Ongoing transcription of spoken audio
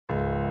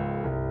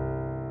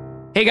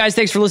Hey guys,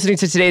 thanks for listening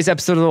to today's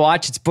episode of The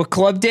Watch. It's Book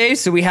Club Day,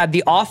 so we had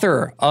the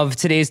author of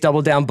today's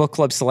Double Down Book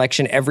Club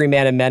selection, Every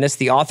Man and Menace.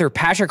 The author,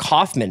 Patrick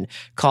Hoffman,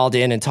 called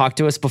in and talked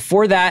to us.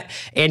 Before that,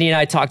 Andy and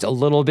I talked a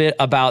little bit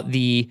about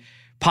the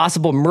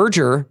possible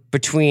merger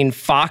between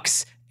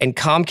Fox and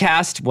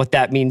Comcast, what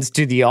that means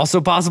to the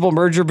also possible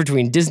merger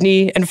between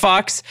Disney and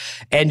Fox,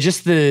 and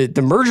just the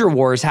merger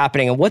wars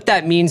happening and what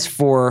that means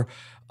for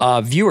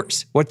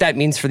viewers, what that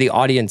means for the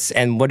audience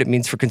and what it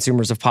means for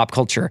consumers of pop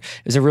culture.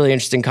 It was a really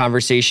interesting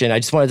conversation. I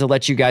just wanted to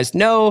let you guys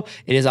know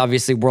it is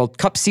obviously World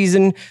Cup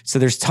season, so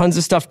there's tons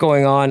of stuff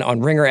going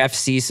on Ringer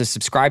FC, so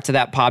subscribe to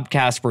that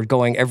podcast. We're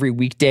going every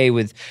weekday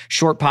with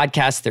short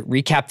podcasts that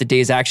recap the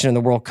day's action in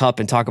the World Cup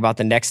and talk about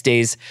the next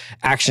day's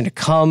action to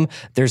come.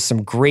 There's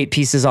some great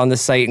pieces on the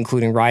site,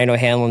 including Ryan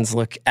O'Hanlon's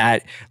look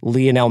at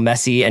Lionel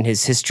Messi and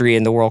his history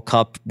in the World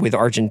Cup with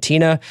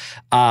Argentina.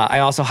 I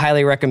also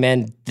highly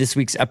recommend this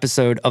week's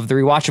episode of The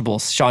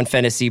Rewatchables. Sean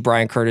Fennessy,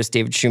 Brian Curtis,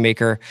 David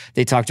Shoemaker.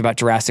 They talked about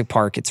Jurassic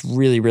Park. It's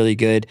really, really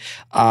good.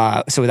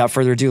 So without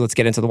further ado, let's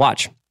get into The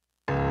Watch.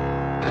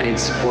 I need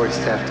support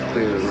staff to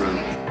clear the room.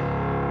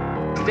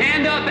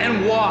 Stand up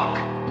and walk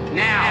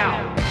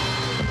now.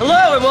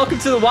 Hello and welcome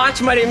to The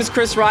Watch. My name is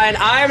Chris Ryan.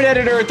 I'm an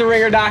editor at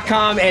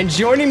TheRinger.com, and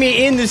joining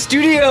me in the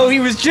studio, he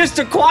was just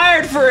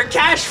acquired for a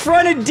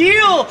cash-fronted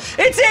deal.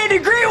 It's Andy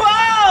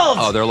Greenwald!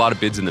 Oh, there are a lot of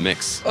bids in the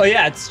mix. Oh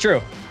yeah, it's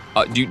true.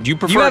 Do you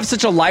prefer... You have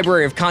such a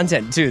library of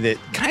content, too, that...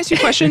 Can I ask you a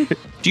question?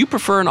 Do you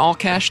prefer an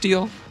all-cash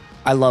deal?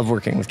 I love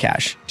working with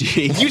cash.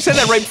 You said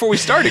that right before we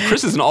started.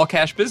 Chris is an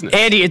all-cash business.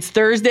 Andy, it's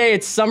Thursday.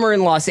 It's summer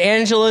in Los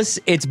Angeles.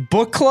 It's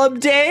Book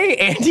Club Day.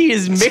 Andy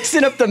is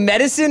mixing up the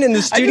medicine in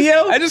the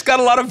studio. I just got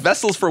a lot of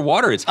vessels for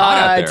water. It's hot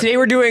out there. Today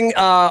we're doing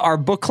our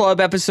book club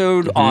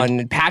episode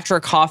on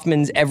Patrick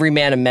Hoffman's Every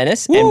Man and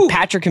Menace. Woo! And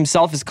Patrick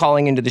himself is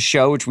calling into the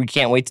show, which we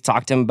can't wait to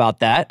talk to him about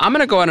that. I'm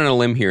going to go out on a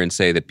limb here and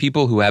say that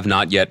people who have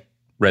not yet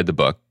read the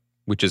book,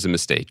 which is a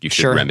mistake, you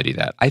should remedy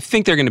that. I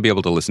think they're going to be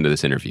able to listen to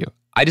this interview.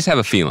 I just have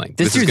a feeling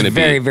this is going to be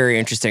very, very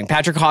interesting.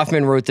 Patrick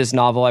Hoffman wrote this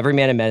novel, Every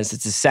Man and Menace.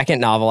 It's his second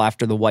novel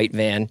after The White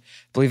Van. I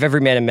believe Every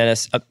Man and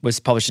Menace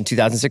was published in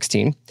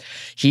 2016.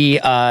 He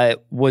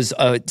was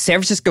a San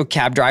Francisco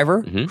cab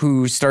driver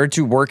who started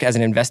to work as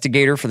an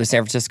investigator for the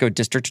San Francisco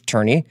district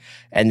attorney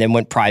and then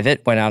went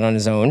private, went out on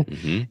his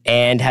own,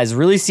 and has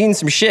really seen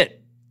some shit.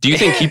 Do you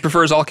think he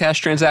prefers all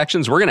cash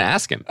transactions? We're going to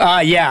ask him.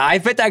 Yeah, I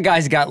bet that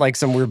guy's got like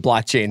some weird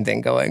blockchain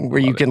thing going where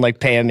you can like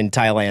pay him in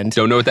Thailand.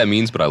 Don't know what that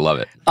means, but I love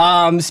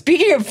it.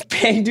 Speaking of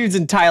paying dudes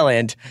in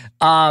Thailand,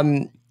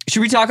 should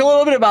we talk a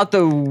little bit about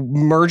the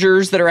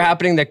mergers that are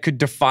happening that could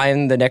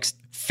define the next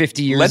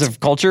 50 years of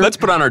culture? Let's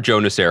put on our Joe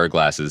Nocera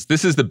glasses.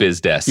 This is the biz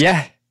desk.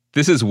 Yeah.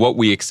 This is what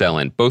we excel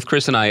in. Both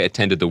Chris and I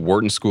attended the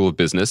Wharton School of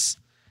Business.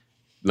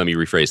 Let me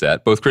rephrase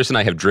that. Both Chris and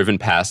I have driven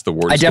past the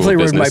Wharton School of Business. I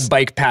definitely rode my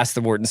bike past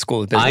the Wharton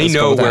School of Business. I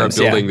know where a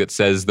building that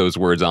says those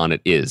words on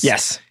it is.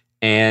 Yes.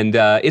 And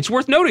it's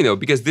worth noting, though,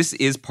 because this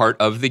is part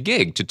of the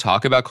gig. To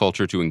talk about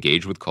culture, to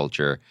engage with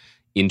culture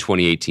in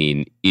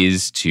 2018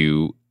 is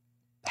to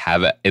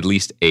have at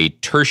least a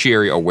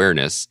tertiary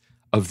awareness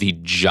of the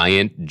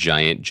giant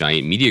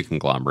media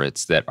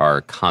conglomerates that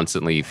are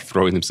constantly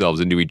throwing themselves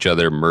into each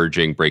other,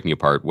 merging, breaking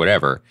apart,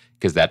 whatever,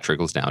 because that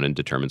trickles down and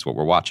determines what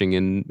we're watching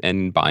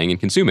and buying and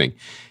consuming.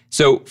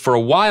 So for a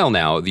while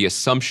now, the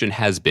assumption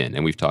has been,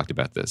 and we've talked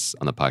about this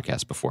on the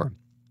podcast before,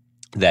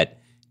 that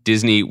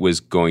Disney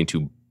was going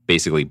to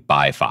basically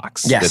buy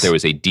Fox. Yes. That there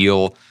was a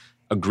deal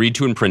agreed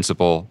to in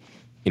principle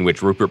in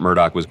which Rupert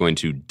Murdoch was going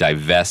to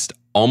divest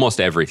almost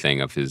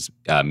everything of his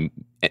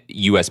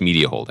U.S.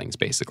 media holdings,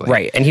 basically.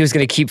 Right, and he was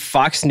going to keep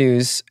Fox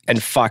News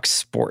and Fox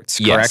Sports,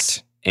 correct?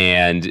 Yes,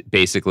 and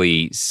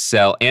basically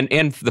sell,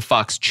 and the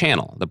Fox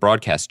channel, the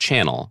broadcast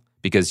channel,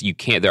 because you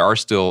can't, there are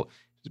still,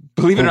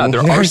 believe it or not,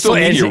 there are still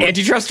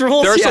antitrust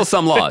rules? There are still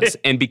some laws.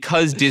 And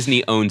because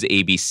Disney owns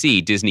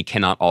ABC, Disney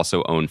cannot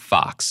also own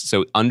Fox.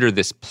 So under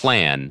this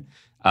plan,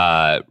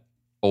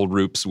 old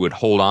Roops would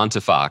hold on to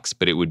Fox,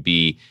 but it would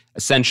be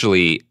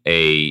essentially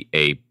a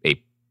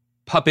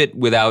puppet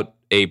without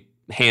a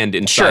hand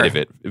inside of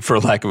it, for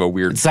lack of a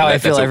weird... That's how I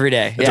feel every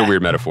day. That's a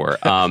weird metaphor.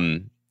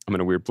 I'm in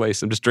a weird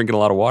place. I'm just drinking a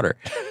lot of water.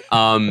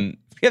 We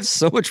have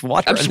so much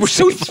water. We're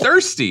so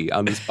thirsty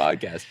on this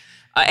podcast.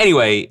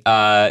 Anyway,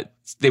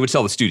 they would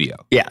sell the studio.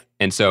 Yeah.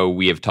 And so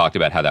we have talked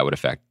about how that would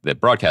affect the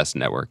broadcast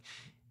network.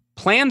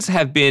 Plans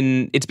have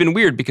been... It's been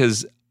weird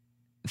because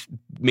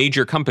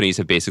major companies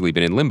have basically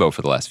been in limbo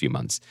for the last few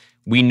months.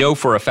 We know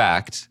for a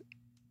fact,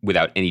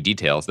 without any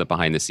details, that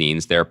behind the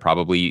scenes, there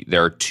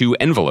are two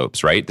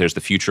envelopes, right? There's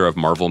the future of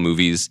Marvel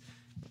movies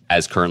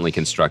as currently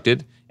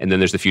constructed, and then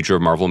there's the future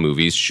of Marvel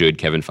movies should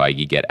Kevin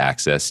Feige get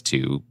access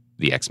to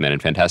the X-Men and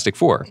Fantastic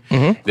Four.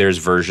 There's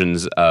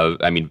versions of,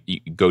 you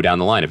go down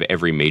the line of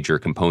every major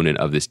component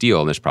of this deal,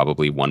 and there's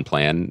probably one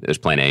plan. There's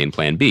plan A and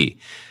plan B.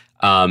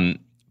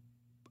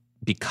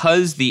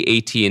 Because the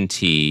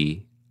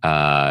AT&T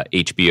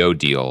HBO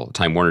deal,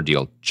 Time Warner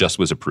deal, just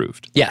was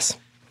approved. Yes.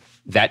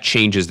 That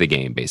changes the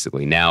game,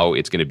 basically. Now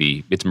it's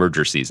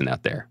merger season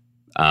out there.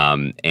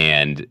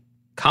 And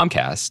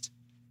Comcast,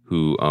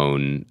 who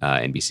own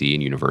NBC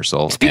and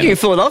Universal. Speaking of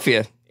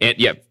Philadelphia. And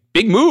yeah,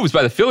 big moves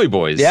by the Philly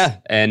boys. Yeah.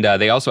 And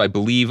they also, I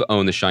believe,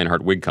 own the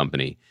Scheinhardt Wig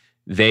Company.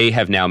 They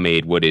have now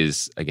made what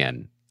is,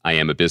 again, I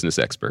am a business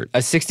expert. A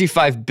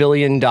 $65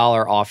 billion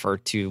offer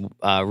to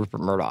Rupert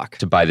Murdoch.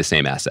 To buy the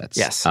same assets.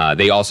 Yes.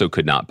 They also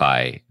could not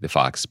buy the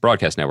Fox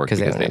broadcast network because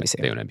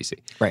they own NBC.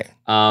 Right.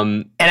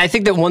 And I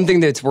think that one thing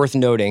that's worth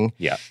noting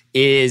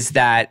is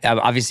that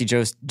obviously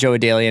Joe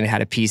Adalian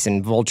had a piece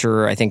in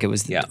Vulture, I think it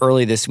was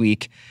early this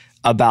week,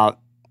 about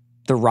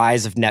the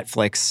rise of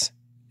Netflix.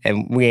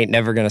 And we ain't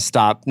never going to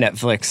stop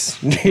Netflix,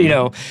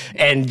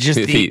 and just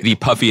the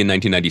puffy in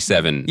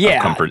 1997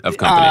 of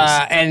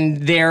companies. And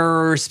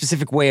their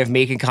specific way of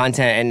making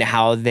content and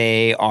how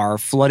they are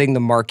flooding the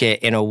market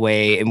in a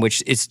way in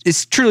which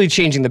it's truly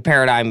changing the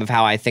paradigm of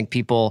how I think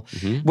people,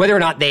 whether or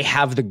not they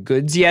have the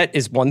goods yet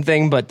is one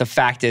thing, but the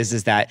fact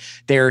is that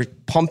they're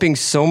pumping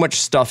so much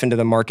stuff into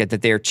the market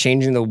that they're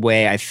changing the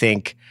way I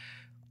think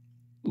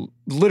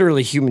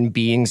literally human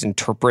beings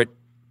interpret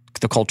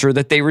the culture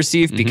that they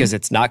receive, because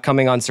it's not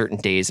coming on certain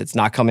days. It's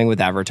not coming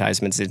with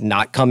advertisements. It's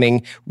not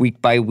coming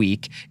week by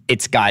week.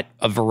 It's got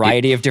a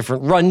variety of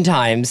different run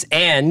times,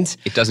 and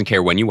it doesn't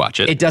care when you watch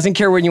it. It doesn't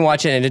care when you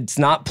watch it, and it's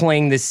not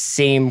playing the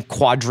same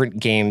quadrant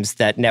games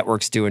that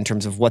networks do in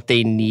terms of what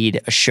they need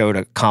a show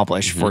to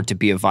accomplish for it to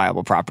be a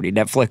viable property.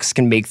 Netflix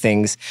can make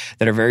things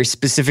that are very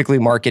specifically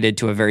marketed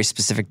to a very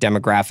specific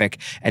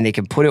demographic, and they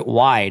can put it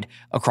wide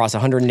across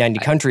 190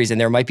 countries, and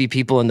there might be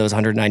people in those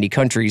 190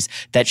 countries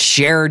that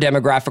share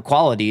demographic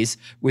qualities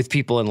with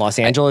people in Los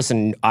Angeles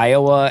and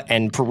Iowa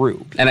and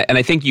Peru. And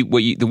I think the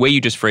way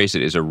you just phrased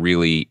it is a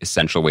really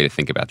essential way to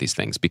think about these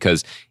things,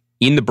 because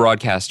in the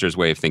broadcaster's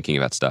way of thinking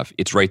about stuff,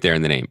 it's right there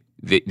in the name.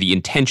 The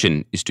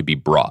intention is to be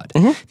broad.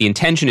 The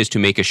intention is to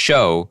make a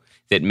show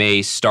that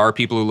may star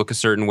people who look a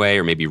certain way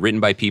or may be written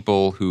by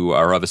people who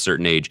are of a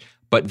certain age,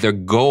 but their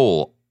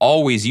goal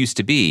always used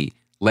to be,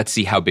 let's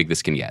see how big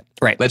this can get.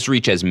 Right. Let's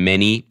reach as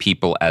many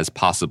people as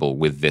possible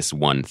with this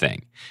one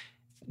thing.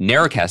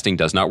 Narrowcasting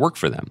does not work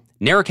for them.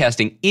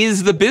 Narrowcasting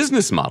is the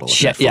business model of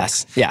Netflix.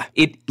 Yes, yeah.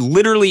 It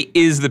literally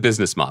is the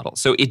business model.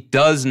 So it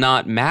does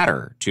not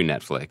matter to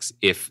Netflix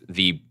if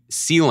the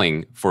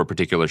ceiling for a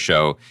particular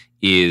show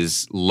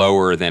is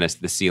lower than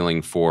the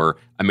ceiling for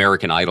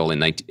American Idol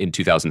in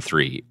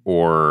 2003,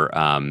 or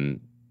I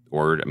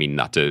mean,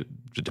 not to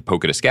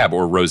poke at a scab,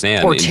 or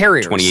Roseanne or in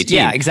Terriers. 2018.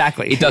 Yeah,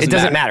 exactly. It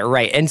doesn't matter,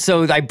 right? And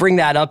so I bring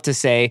that up to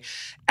say,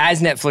 as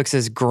Netflix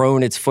has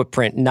grown its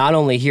footprint, not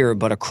only here,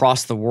 but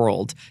across the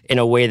world in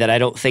a way that I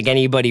don't think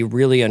anybody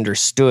really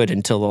understood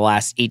until the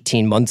last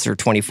 18 months or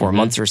 24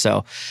 months or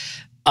so,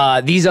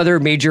 these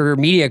other major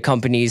media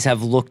companies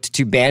have looked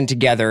to band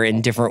together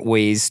in different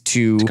ways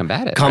to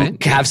combat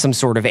it, have some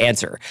sort of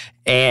answer.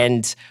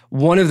 And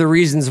one of the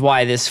reasons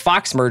why this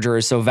Fox merger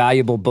is so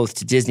valuable both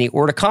to Disney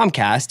or to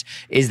Comcast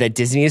is that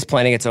Disney is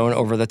planning its own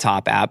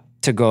over-the-top app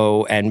to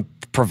go and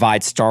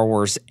provide Star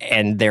Wars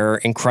and their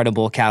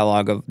incredible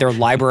catalog of their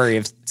library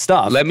of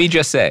stuff. Let me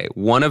just say,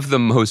 one of the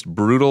most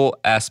brutal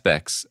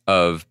aspects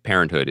of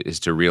parenthood is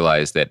to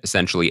realize that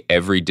essentially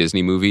every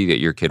Disney movie that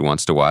your kid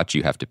wants to watch,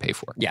 you have to pay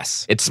for.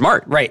 Yes. It's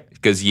smart. Right.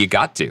 Because you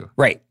got to.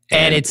 Right.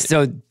 And it's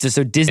so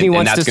Disney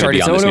wants to start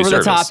its own over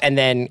the top, and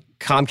then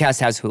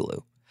Comcast has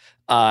Hulu.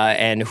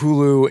 And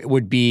Hulu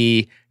would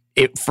be...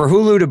 for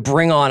Hulu to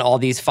bring on all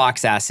these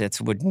Fox assets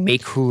would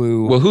make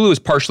Hulu... Well, Hulu is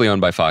partially owned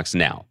by Fox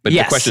now. But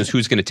yes. The question is,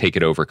 who's going to take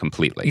it over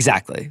completely?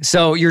 Exactly.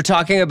 So you're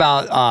talking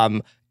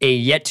about a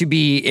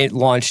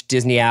yet-to-be-launched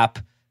Disney app,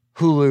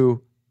 Hulu,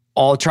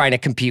 all trying to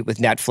compete with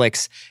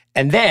Netflix.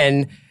 And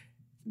then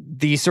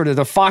the sort of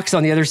the Fox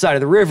on the other side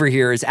of the river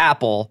here is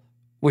Apple,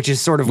 which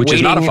is sort of Which waiting.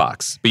 is not a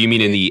fox, but you mean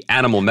in the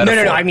animal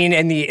metaphor. No. I mean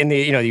in the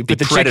you put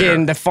the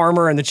chicken, the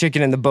farmer and the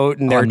chicken in the boat,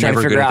 and they're trying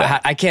to figure out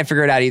I can't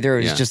figure it out either.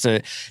 It was just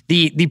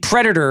the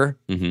predator,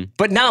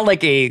 but not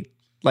like a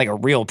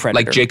real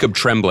predator. Like Jacob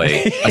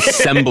Tremblay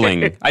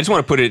assembling. I just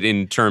want to put it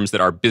in terms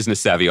that our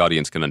business savvy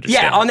audience can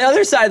understand. Yeah, on the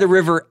other side of the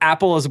river,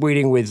 Apple is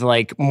waiting with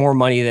like more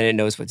money than it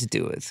knows what to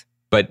do with.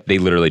 But they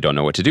literally don't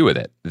know what to do with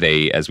it.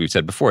 They, as we've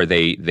said before,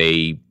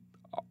 they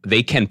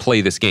can play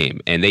this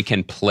game, and they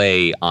can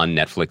play on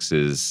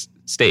Netflix's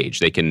stage.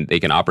 They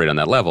can operate on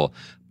that level,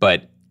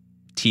 but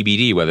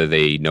TBD whether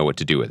they know what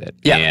to do with it.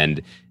 Yeah.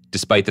 And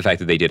despite the fact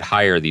that they did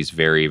hire these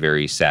very,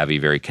 very savvy,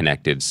 very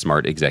connected,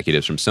 smart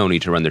executives from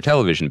Sony to run their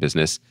television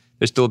business,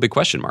 there's still a big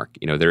question mark.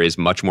 There is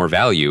much more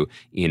value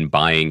in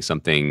buying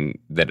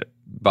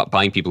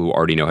buying people who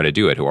already know how to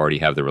do it, who already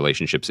have the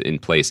relationships in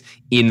place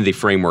in the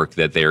framework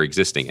that they're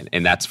existing in.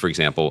 And that's, for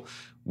example,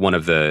 one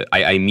of the...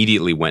 I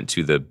immediately went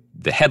to the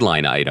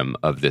headline item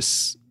of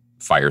this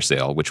fire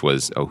sale, which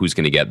was, who's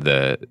going to get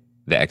the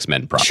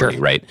X-Men property,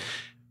 right?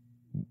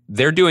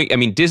 They're doing... I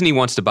mean, Disney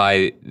wants to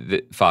buy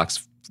the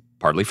Fox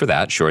partly for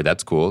that. Sure,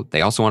 that's cool.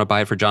 They also want to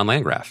buy it for John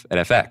Landgraf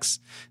at FX.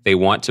 They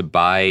want to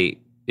buy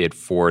it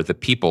for the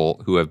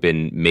people who have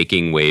been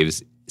making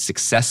waves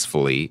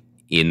successfully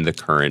in the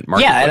current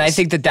marketplace. Yeah, and I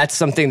think that that's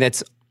something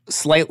that's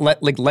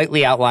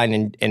lightly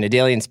outlined in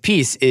Adalian's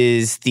piece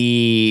is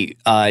the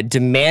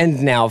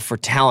demand now for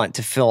talent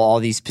to fill all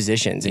these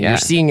positions. And you're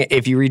seeing,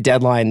 if you read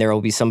Deadline, there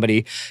will be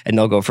somebody and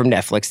they'll go from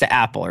Netflix to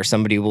Apple, or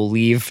somebody will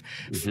leave,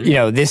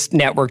 this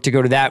network to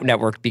go to that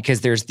network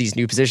because there's these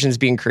new positions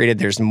being created.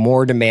 There's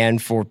more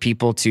demand for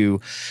people to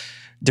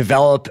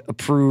develop,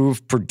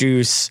 approve,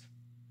 produce,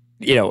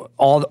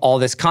 all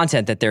this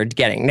content that they're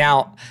getting.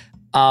 Now,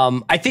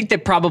 I think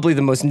that probably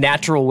the most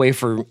natural way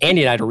for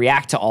Andy and I to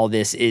react to all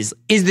this is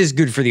this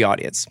good for the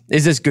audience?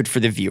 Is this good for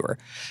the viewer?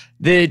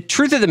 The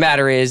truth of the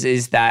matter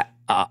is that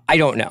I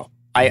don't know.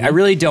 I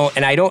really don't.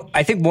 And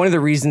I think one of the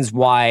reasons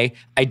why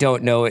I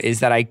don't know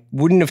is that I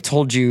wouldn't have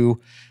told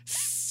you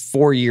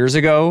 4 years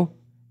ago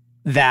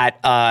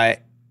that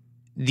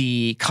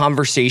the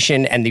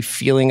conversation and the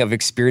feeling of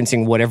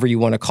experiencing whatever you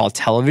want to call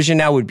television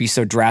now would be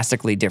so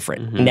drastically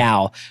different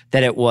now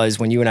than it was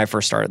when you and I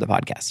first started the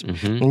podcast.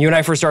 When you and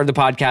I first started the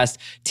podcast,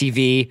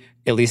 TV,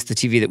 at least the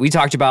TV that we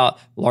talked about,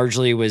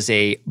 largely was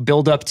a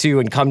build up to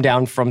and come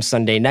down from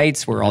Sunday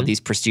nights where all these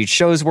prestige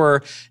shows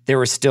were. There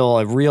was still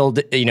a real,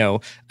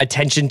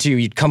 attention to,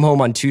 you'd come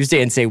home on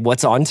Tuesday and say,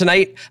 what's on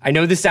tonight? I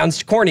know this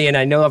sounds corny, and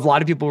I know a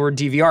lot of people were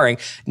DVRing.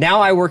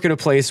 Now I work at a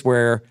place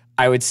where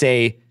I would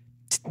say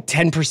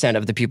 10%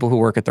 of the people who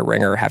work at The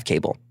Ringer have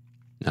cable.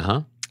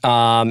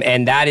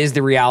 And that is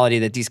the reality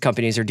that these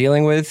companies are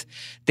dealing with.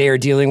 They are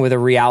dealing with a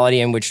reality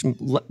in which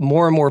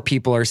more and more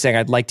people are saying,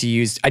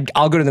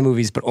 I'll go to the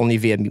movies, but only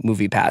via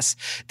Movie Pass.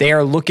 They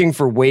are looking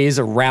for ways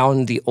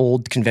around the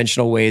old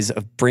conventional ways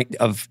of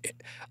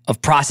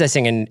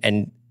processing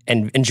and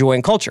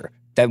enjoying culture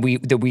that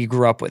we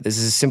grew up with. This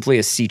is simply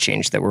a sea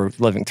change that we're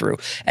living through.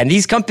 And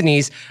these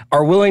companies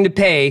are willing to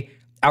pay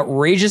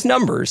outrageous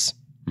numbers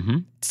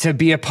to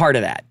be a part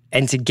of that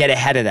and to get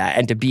ahead of that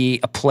and to be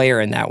a player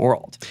in that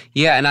world.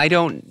 Yeah, and I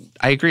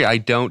agree. I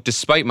don't,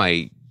 despite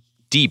my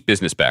deep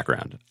business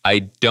background, I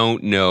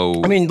don't know.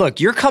 I mean,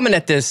 look, you're coming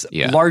at this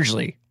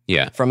largely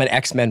from an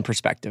X-Men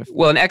perspective.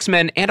 Well, an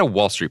X-Men and a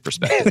Wall Street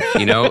perspective.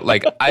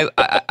 Like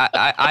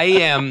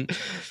I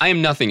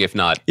am nothing if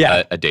not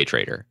a day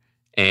trader,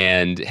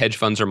 and hedge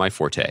funds are my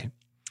forte.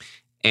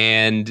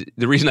 And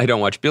the reason I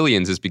don't watch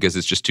Billions is because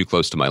it's just too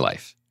close to my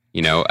life.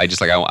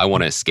 I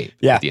want to escape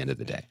at the end of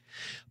the day.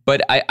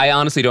 But I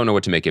honestly don't know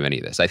what to make of any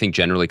of this. I think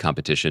generally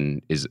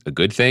competition is a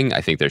good thing.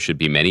 I think there should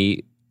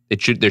be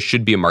there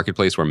should be a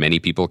marketplace where many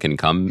people can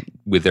come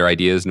with their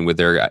ideas and with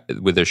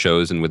their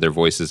shows and with their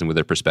voices and with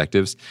their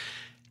perspectives.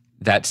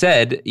 That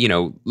said,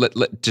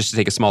 just to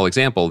take a small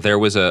example, there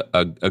was a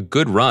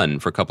good run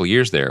for a couple of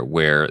years there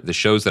where the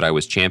shows that I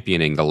was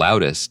championing the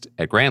loudest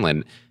at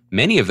Grantland,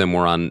 many of them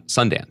were on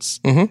Sundance.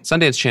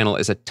 Sundance Channel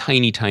is a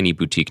tiny, tiny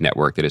boutique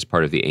network that is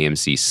part of the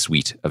AMC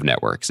suite of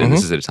networks. And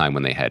this is at a time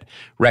when they had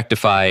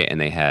Rectify and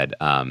they had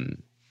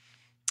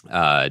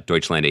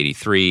Deutschland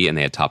 83 and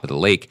they had Top of the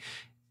Lake.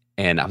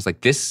 And I was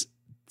like,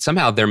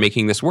 somehow they're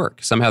making this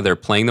work. Somehow they're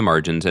playing the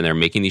margins and they're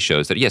making these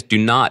shows that, yes,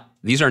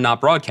 these are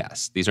not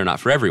broadcasts. These are not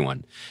for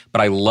everyone.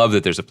 But I love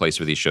that there's a place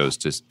for these shows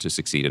to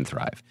succeed and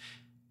thrive.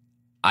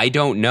 I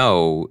don't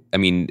know. I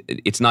mean,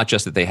 it's not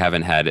just that they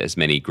haven't had as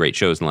many great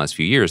shows in the last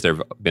few years. There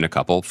have been a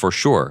couple, for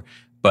sure.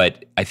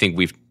 But I think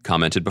we've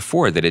commented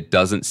before that it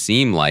doesn't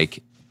seem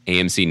like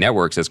AMC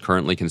Networks, as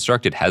currently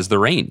constructed, has the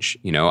range.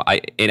 I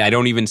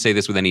don't even say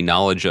this with any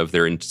knowledge of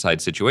their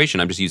inside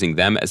situation. I'm just using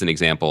them as an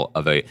example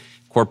of a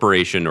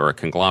corporation or a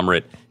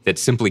conglomerate that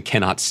simply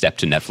cannot step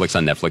to Netflix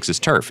on Netflix's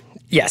turf.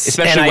 Yes.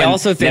 Especially when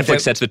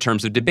Netflix sets the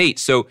terms of debate.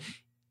 So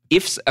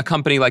if a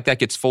company like that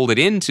gets folded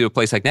into a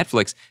place like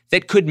Netflix,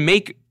 they could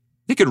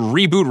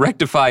reboot,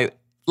 Rectify,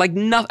 like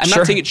nothing. I'm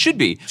not saying it should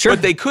be,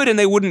 but they could and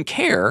they wouldn't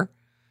care.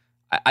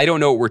 I don't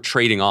know what we're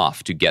trading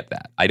off to get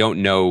that. I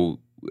don't know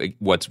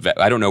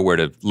I don't know where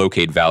to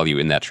locate value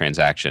in that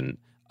transaction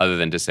other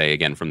than to say,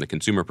 again, from the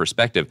consumer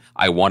perspective,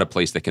 I want a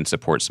place that can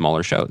support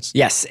smaller shows.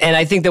 Yes, and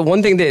I think that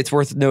one thing that it's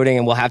worth noting,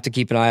 and we'll have to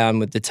keep an eye on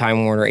with the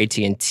Time Warner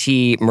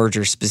AT&T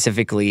merger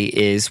specifically,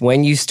 is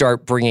when you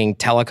start bringing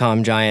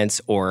telecom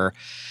giants or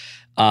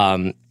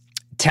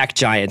tech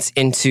giants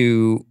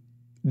into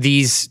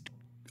these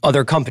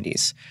other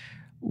companies,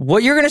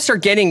 what you're going to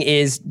start getting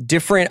is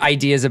different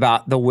ideas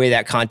about the way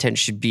that content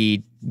should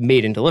be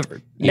made and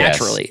delivered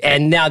naturally. Yes.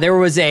 And now there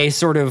was a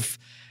sort of,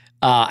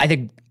 I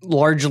think,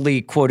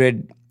 largely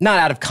quoted, not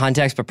out of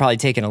context, but probably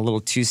taken a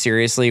little too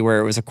seriously, where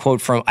it was a quote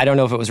from, I don't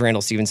know if it was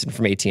Randall Stevenson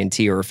from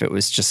AT&T or if it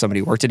was just somebody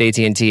who worked at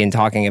AT&T and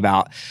talking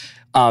about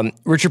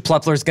Richard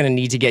Plepler is going to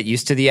need to get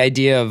used to the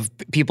idea of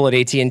people at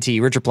AT&T.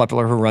 Richard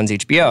Plepler, who runs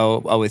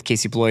HBO, with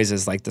Casey Bloys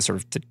as like the sort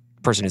of the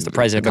person who's the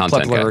president, but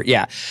Plepler,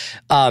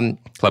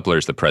 Plepler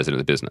is the president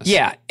of the business.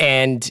 Yeah,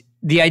 and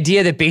the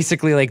idea that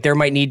basically like there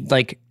might need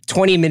like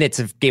 20 minutes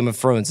of Game of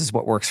Thrones is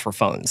what works for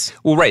phones.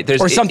 Well, right.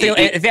 Or something.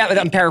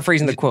 I'm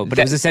paraphrasing the quote, but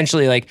it was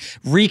essentially like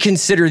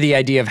reconsider the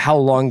idea of how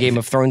long Game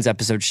of Thrones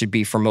episodes should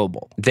be for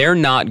mobile. They're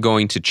not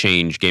going to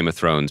change Game of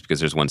Thrones because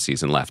there's one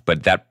season left,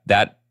 but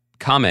that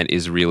comment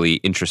is really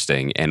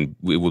interesting and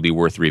it will be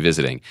worth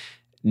revisiting.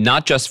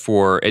 not just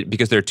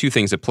because there are two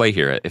things at play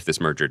here if this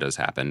merger does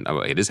happen. Oh,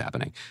 it is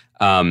happening.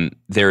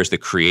 There is the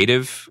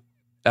creative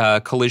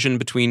collision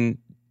between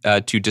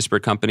two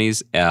disparate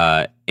companies,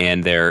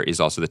 and there is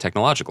also the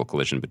technological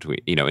collision between,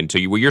 and so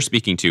what you're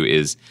speaking to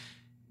is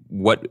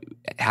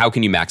how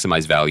can you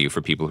maximize value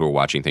for people who are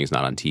watching things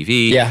not on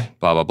TV,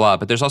 blah, blah, blah.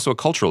 But there's also a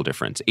cultural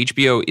difference.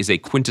 HBO is a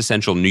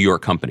quintessential New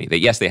York company.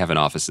 Yes, they have an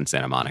office in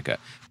Santa Monica,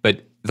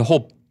 but the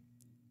whole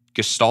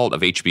gestalt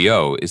of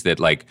HBO is that,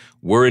 like,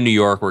 we're in New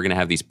York, we're going to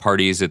have these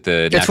parties at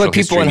the That's Natural what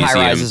people History in Museum.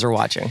 high-rises are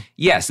watching.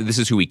 Yes, this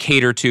is who we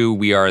cater to.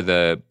 We are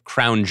the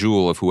crown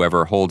jewel of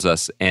whoever holds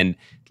us. And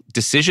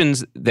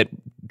decisions that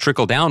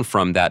trickle down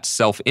from that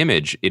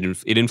self-image,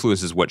 it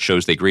influences what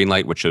shows they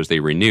greenlight, what shows they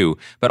renew,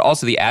 but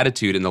also the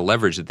attitude and the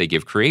leverage that they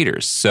give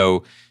creators.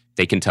 So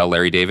they can tell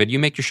Larry David, you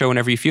make your show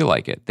whenever you feel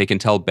like it. They can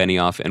tell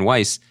Benioff and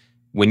Weiss,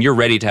 when you're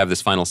ready to have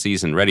this final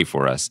season ready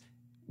for us,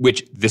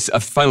 a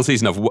final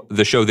season of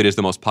the show that is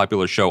the most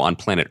popular show on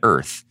planet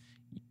Earth,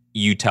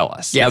 you tell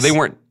us. Yes.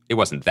 Now, it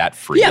wasn't that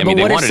free. Yeah, I mean,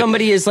 but what if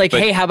somebody is like,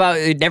 hey, how about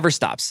it never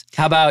stops?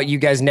 How about you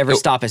guys never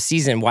stop a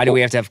season? Why do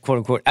we have to have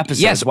quote-unquote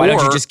episodes? Yes, Why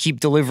don't you just keep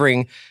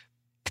delivering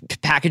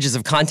packages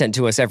of content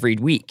to us every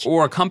week?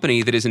 Or a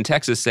company that is in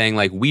Texas saying,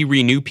 like, we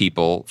renew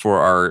people for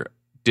our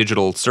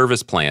digital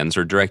service plans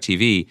or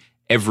DirecTV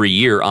every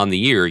year on the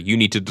year. You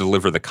need to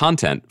deliver the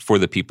content for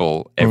the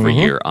people every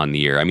year on the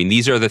year. I mean,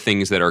 these are the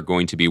things that are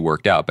going to be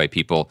worked out by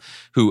people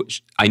who,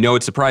 I know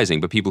it's surprising,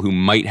 but people who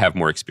might have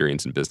more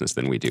experience in business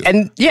than we do.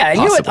 And you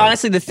know what,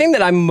 honestly, the thing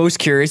that I'm most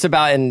curious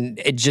about,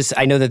 and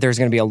I know that there's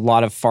going to be a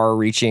lot of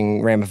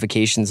far-reaching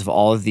ramifications of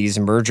all of these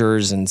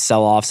mergers and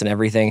sell-offs and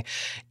everything,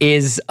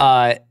 is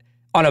on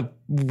a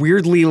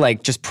weirdly,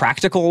 like, just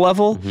practical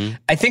level.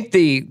 I think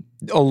the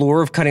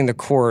allure of cutting the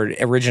cord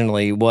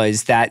originally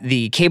was that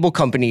the cable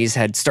companies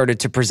had started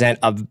to present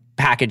a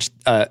package,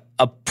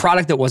 a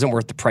product that wasn't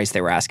worth the price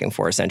they were asking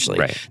for, essentially.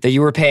 Right. That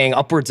you were paying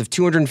upwards of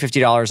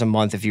 $250 a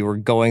month if you were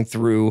going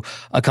through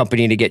a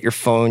company to get your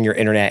phone, your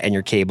internet, and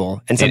your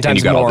cable. And sometimes and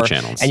you got more. All the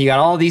channels. And you got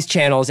all these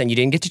channels, and you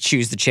didn't get to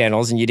choose the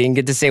channels, and you didn't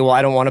get to say, well,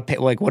 I don't want to pay.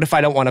 Like, what if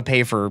I don't want to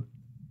pay for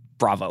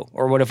Bravo?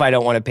 Or what if I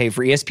don't want to pay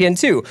for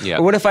ESPN2? Yep.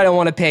 Or what if I don't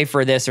want to pay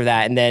for this or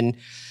that? And then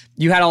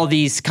you had all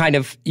these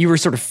you were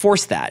sort of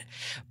forced that.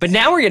 But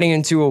now we're getting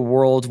into a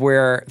world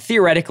where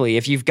theoretically,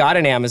 if you've got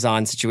an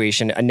Amazon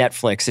situation, a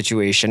Netflix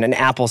situation, an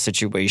Apple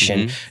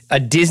situation, a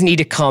Disney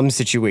to come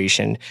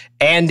situation,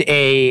 and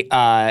a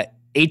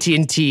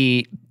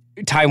AT&T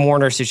Time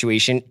Warner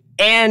situation,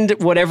 and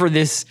whatever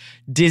this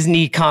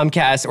Disney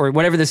Comcast or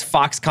whatever this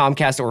Fox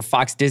Comcast or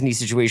Fox Disney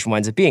situation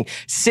winds up being,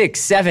 6,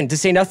 7, to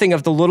say nothing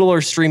of the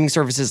littler streaming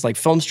services like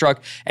Filmstruck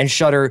and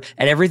Shudder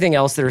and everything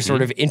else that are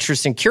sort of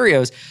interesting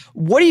curios.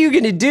 What are you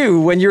going to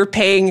do when you're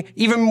paying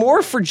even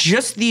more for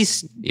just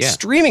these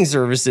streaming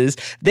services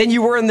than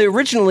you were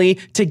originally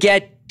to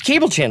get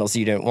cable channels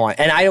you didn't want?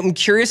 And I am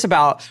curious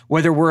about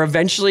whether we're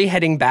eventually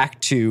heading back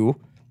to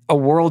a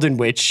world in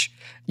which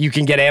you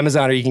can get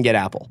Amazon or you can get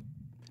Apple.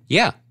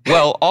 Yeah.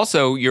 Well,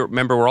 also,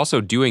 remember, we're also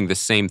doing the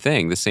same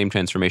thing. The same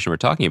transformation we're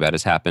talking about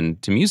has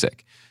happened to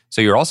music. So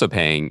you're also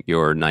paying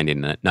your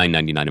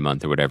 $9.99 a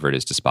month or whatever it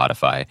is to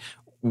Spotify.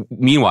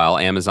 Meanwhile,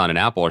 Amazon and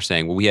Apple are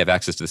saying, well, we have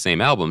access to the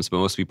same albums, but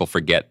most people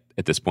forget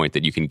at this point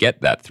that you can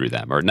get that through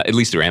them, or not, at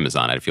least through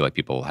Amazon. I feel like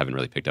people haven't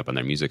really picked up on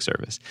their music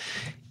service.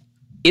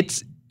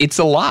 It's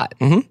a lot.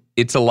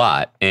 It's a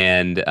lot.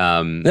 And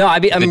I'm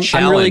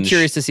really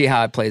curious to see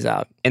how it plays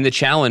out. And the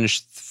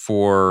challenge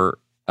for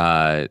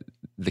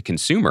the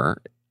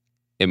consumer,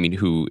 I mean,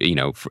 who,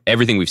 for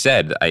everything we've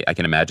said, I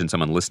can imagine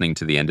someone listening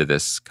to the end of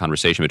this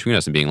conversation between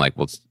us and being like,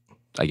 well,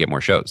 I get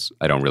more shows.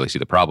 I don't really see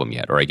the problem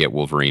yet. Or I get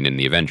Wolverine and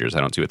the Avengers. I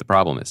don't see what the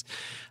problem is.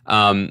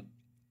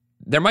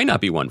 There might not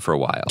be one for a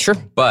while. Sure.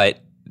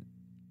 But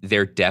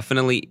there's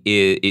definitely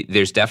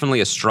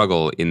a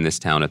struggle in this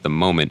town at the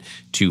moment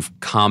to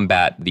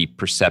combat the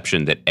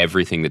perception that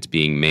everything that's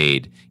being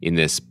made in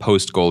this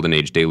post-Golden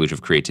Age deluge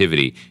of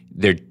creativity,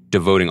 they're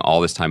devoting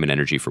all this time and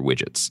energy for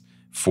widgets,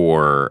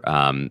 for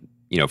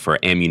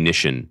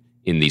ammunition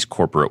in these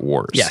corporate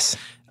wars. Yes.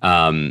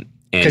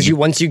 Because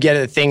once you get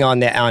a thing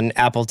on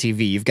Apple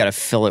TV, you've got to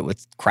fill it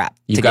with crap.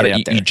 You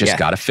just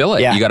got to fill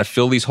it. Yeah. You got to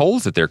fill these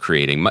holes that they're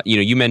creating.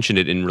 You mentioned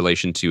it in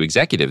relation to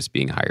executives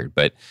being hired,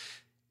 but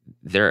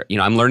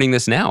I'm learning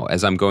this now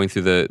as I'm going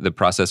through the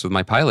process with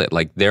my pilot.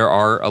 Like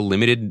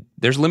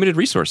there's limited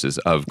resources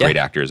of great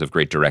actors, of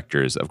great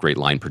directors, of great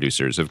line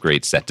producers, of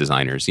great set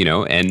designers,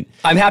 and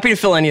I'm happy to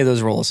fill any of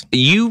those roles.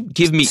 You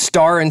give me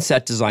star and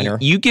set designer.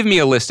 You give me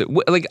a list of,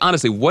 like,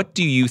 honestly, what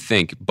do you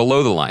think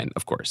below the line?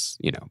 Of course,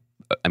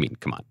 I mean,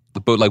 come on,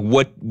 but like,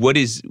 what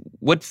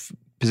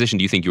position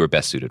do you think you were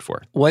best suited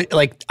for?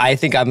 I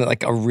think I'm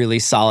like a really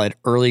solid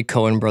early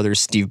Coen Brothers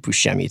Steve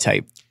Buscemi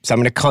type. So I'm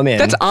going to come in.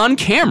 That's on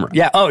camera.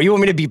 Yeah. Oh, you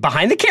want me to be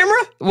behind the camera?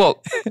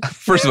 Well,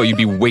 first of all, you'd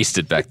be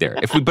wasted back there.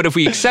 If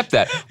we accept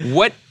that,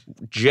 what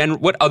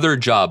other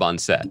job on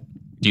set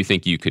do you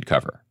think you could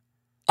cover?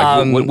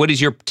 Like, what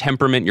is your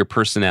temperament, your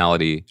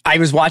personality? I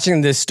was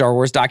watching this Star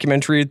Wars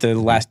documentary, the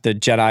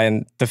Jedi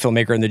and the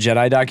filmmaker and the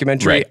Jedi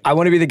documentary. Right. I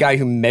want to be the guy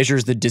who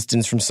measures the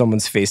distance from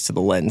someone's face to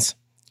the lens.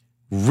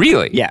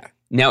 Really? Yeah.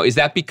 Now, is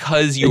that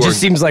because It just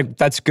seems like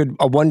that's good.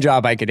 One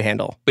job I could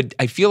handle. But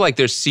I feel like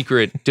there's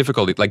secret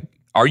difficulty. Like,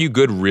 are you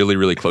good really,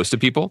 really close to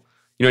people?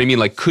 You know what I mean?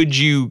 Like, could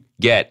you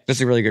get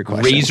That's a really good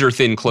question. razor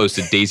thin close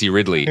to Daisy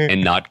Ridley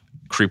and not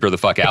creep her the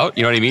fuck out?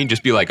 You know what I mean?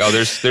 Just be like, oh,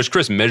 there's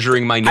Chris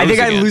measuring my nose. I think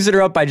again. I'd loosen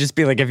her up by just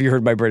being like, have you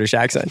heard my British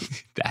accent?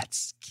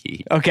 That's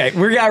key. Okay,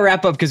 we're going to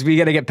wrap up because we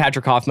got to get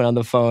Patrick Hoffman on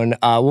the phone.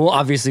 We'll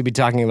obviously be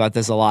talking about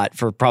this a lot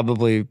for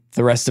probably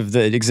the rest of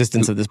the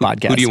existence of this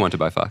podcast. Who do you want to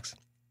buy Fox?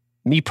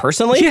 Me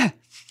personally? Yeah.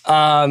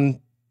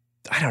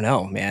 I don't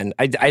know, man.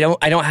 I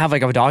don't have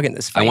like a dog in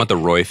this fight. I want the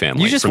Roy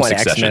family. You just from want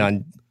Succession. X-Men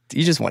on.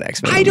 You just want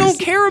X-Men. I don't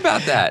care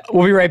about that.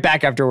 We'll be right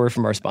back after a word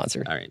from our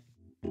sponsor. All right.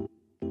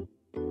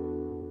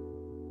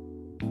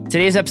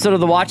 Today's episode of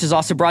The Watch is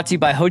also brought to you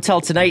by Hotel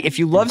Tonight. If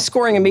you love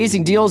scoring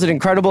amazing deals at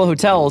incredible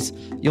hotels,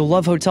 you'll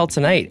love Hotel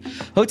Tonight.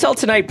 Hotel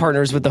Tonight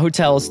partners with the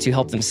hotels to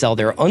help them sell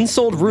their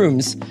unsold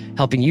rooms,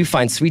 helping you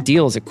find sweet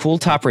deals at cool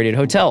top-rated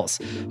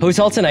hotels.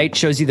 Hotel Tonight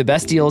shows you the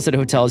best deals at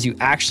hotels you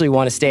actually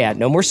want to stay at.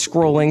 No more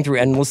scrolling through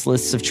endless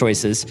lists of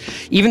choices.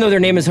 Even though their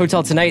name is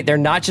Hotel Tonight, they're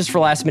not just for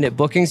last-minute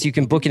bookings. You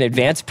can book in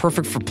advance,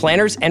 perfect for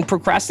planners and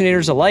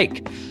procrastinators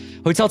alike.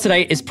 Hotel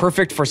Tonight is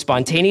perfect for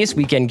spontaneous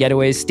weekend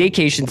getaways,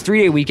 staycations,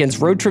 3-day weekends,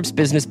 road trips,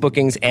 business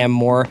bookings, and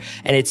more.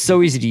 And it's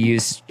so easy to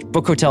use.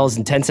 Book hotels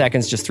in 10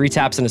 seconds, just 3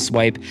 taps and a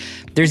swipe.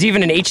 There's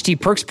even an HT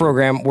Perks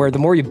program where the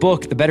more you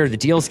book, the better the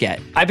deals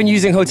get. I've been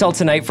using Hotel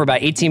Tonight for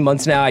about 18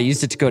 months now. I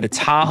used it to go to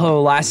Tahoe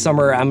last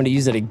summer. I'm going to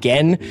use it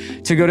again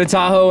to go to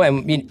Tahoe.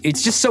 And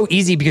it's just so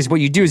easy because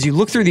what you do is you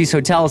look through these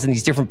hotels in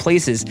these different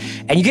places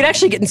and you can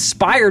actually get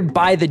inspired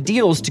by the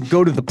deals to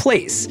go to the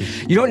place.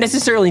 You don't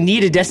necessarily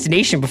need a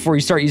destination before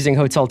you start using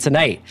Hotel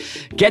Tonight.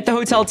 Get the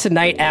Hotel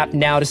Tonight app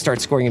now to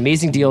start scoring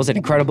amazing deals at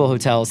incredible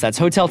hotels. That's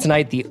Hotel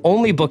Tonight, the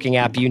only booking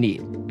app you need.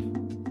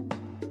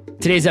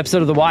 Today's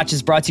episode of The Watch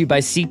is brought to you by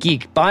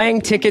SeatGeek.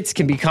 Buying tickets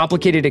can be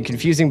complicated and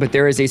confusing, but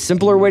there is a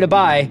simpler way to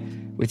buy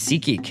with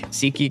SeatGeek.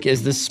 SeatGeek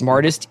is the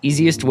smartest,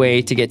 easiest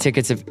way to get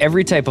tickets of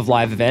every type of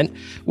live event.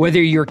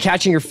 Whether you're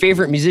catching your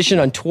favorite musician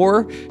on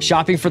tour,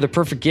 shopping for the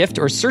perfect gift,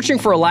 or searching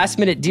for a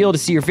last-minute deal to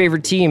see your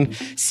favorite team,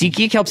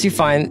 SeatGeek helps you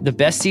find the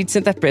best seats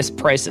at the best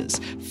prices,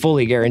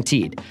 fully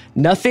guaranteed.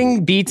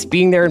 Nothing beats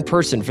being there in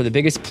person for the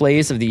biggest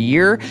plays of the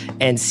year,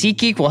 and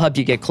SeatGeek will help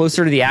you get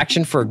closer to the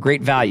action for a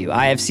great value.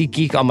 I have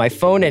SeatGeek on my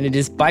phone, and it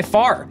is by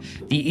far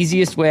the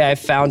easiest way I've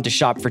found to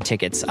shop for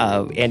tickets.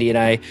 Andy and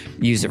I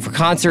use it for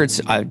concerts.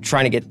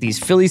 Trying to get these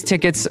Phillies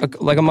tickets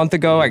like a month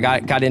ago. I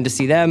got in to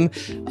see them.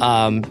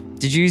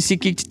 Did you use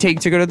SeatGeek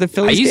to go to the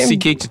Phillies game? I use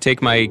SeatGeek to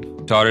take my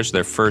daughters to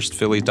their first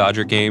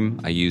Phillies-Dodger game.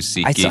 I use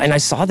SeatGeek. I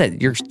saw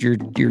that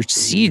your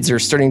seeds are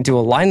starting to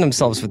align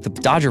themselves with the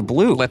Dodger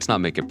blue. Let's not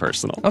make it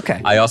personal.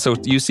 Okay. I also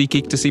use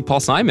SeatGeek to see Paul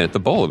Simon at the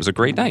Bowl. It was a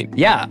great night.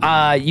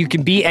 Yeah, you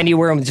can be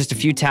anywhere with just a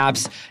few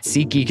taps.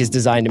 SeatGeek is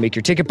designed to make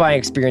your ticket buying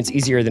experience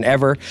easier than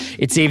ever.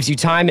 It saves you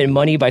time and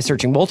money by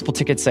searching multiple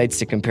ticket sites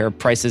to compare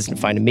prices and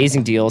find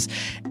amazing deals.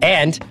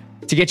 And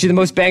to get you the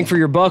most bang for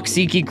your buck,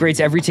 SeatGeek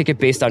rates every ticket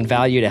based on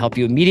value to help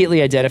you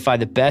immediately identify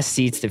the best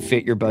seats that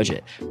fit your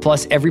budget.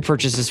 Plus, every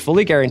purchase is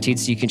fully guaranteed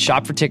so you can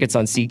shop for tickets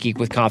on SeatGeek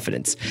with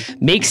confidence.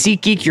 Make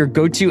SeatGeek your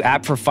go-to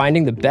app for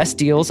finding the best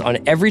deals on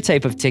every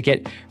type of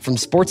ticket, from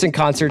sports and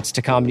concerts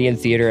to comedy and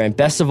theater. And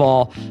best of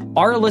all,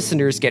 our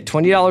listeners get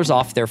 $20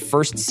 off their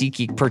first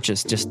SeatGeek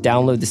purchase. Just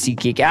download the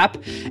SeatGeek app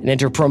and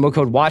enter promo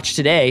code WATCH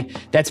today.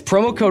 That's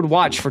promo code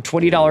WATCH for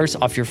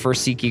 $20 off your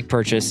first SeatGeek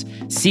purchase.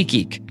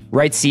 SeatGeek.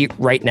 Right seat,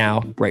 right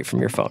now, right from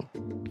your phone.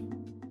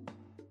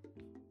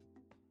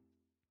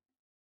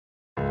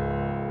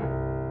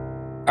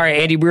 All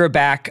right, Andy, we're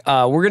back.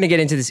 We're going to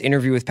get into this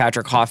interview with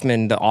Patrick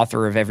Hoffman, the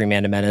author of Every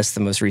Man a Menace, the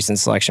most recent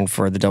selection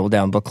for the Double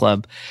Down Book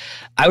Club.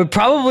 I would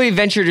probably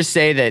venture to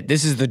say that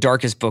this is the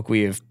darkest book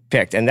we have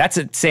picked, and that's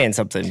saying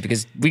something,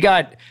 because we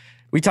talked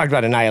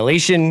about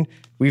annihilation.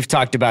 We've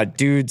talked about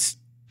dudes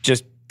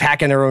just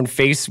packing their own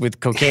face with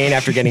cocaine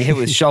after getting hit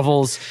with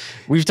shovels.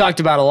 We've talked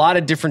about a lot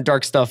of different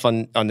dark stuff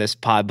on this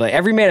pod, but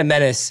Every Man a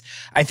Menace,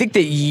 I think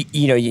that,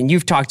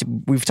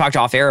 we've talked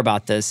off air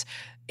about this.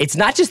 It's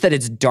not just that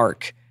it's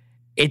dark.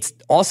 It's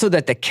also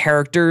that the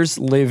characters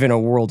live in a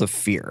world of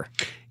fear.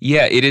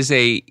 Yeah, it is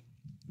a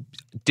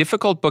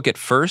difficult book at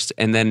first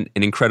and then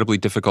an incredibly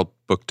difficult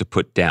book to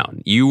put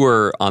down. You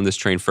were on this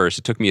train first.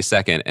 It took me a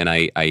second, and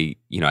I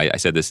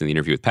said this in the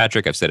interview with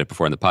Patrick. I've said it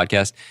before on the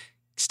podcast.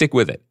 Stick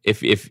with it.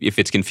 If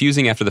it's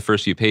confusing after the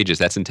first few pages,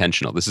 that's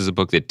intentional. This is a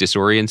book that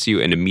disorients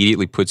you and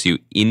immediately puts you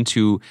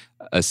into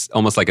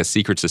almost like a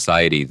secret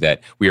society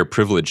that we are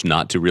privileged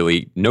not to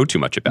really know too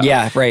much about.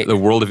 Yeah, right. The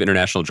world of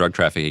international drug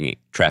trafficking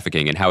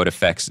and how it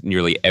affects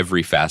nearly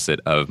every facet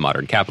of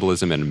modern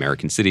capitalism and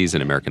American cities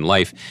and American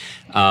life.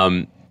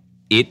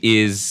 It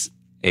is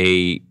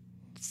a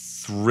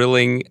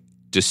thrilling,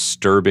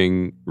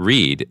 disturbing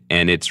read,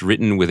 and it's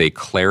written with a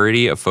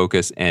clarity, a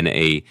focus, and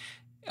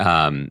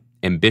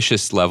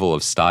ambitious level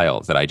of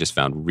style that I just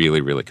found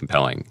really, really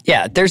compelling.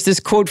 Yeah, there's this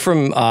quote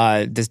from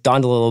this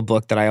Don DeLillo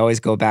book that I always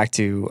go back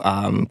to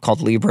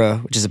called Libra,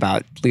 which is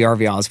about Lee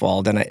Harvey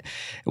Oswald. And at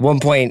one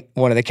point,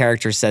 one of the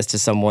characters says to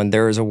someone,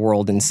 there is a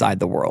world inside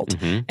the world.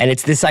 Mm-hmm. And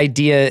it's this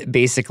idea,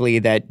 basically,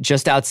 that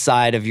just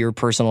outside of your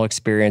personal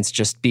experience,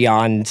 just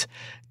beyond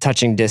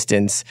touching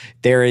distance,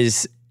 there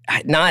is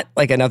not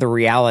like another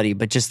reality,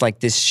 but just like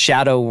this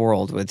shadow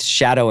world with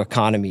shadow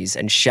economies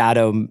and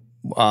shadow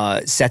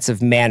sets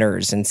of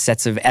manners and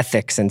sets of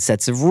ethics and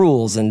sets of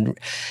rules and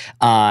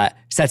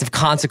sets of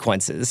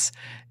consequences.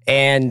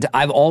 And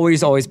I've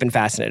always been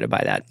fascinated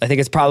by that. I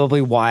think it's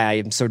probably why I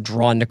am so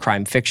drawn to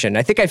crime fiction.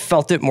 I think I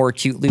felt it more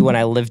acutely when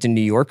I lived in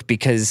New York,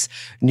 because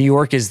New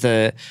York is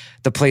the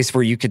place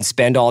where you can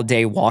spend all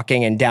day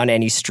walking, and down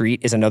any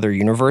street is another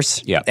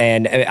universe. Yeah.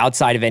 And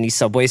outside of any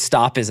subway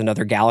stop is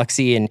another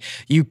galaxy. And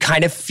you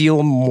kind of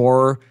feel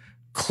more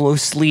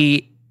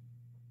closely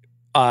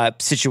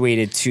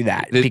situated to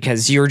that,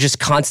 because you're just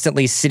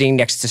constantly sitting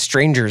next to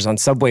strangers on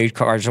subway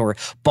cars, or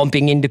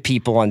bumping into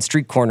people on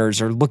street corners,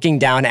 or looking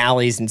down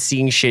alleys and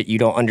seeing shit you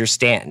don't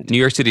understand. New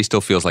York City still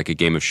feels like a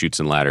game of chutes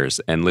and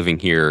ladders, and living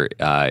here,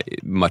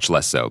 much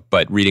less so.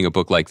 But reading a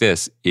book like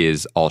this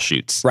is all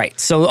chutes. Right.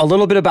 So a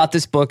little bit about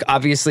this book.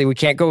 Obviously, we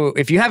can't go,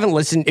 if you haven't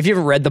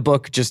read the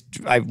book,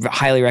 I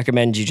highly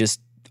recommend you just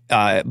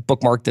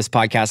bookmark this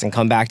podcast and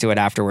come back to it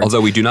afterwards.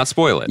 Although we do not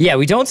spoil it. Yeah,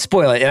 we don't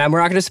spoil it. And we're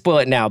not going to spoil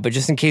it now, but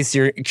just in case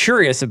you're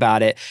curious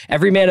about it,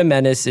 Every Man a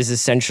Menace is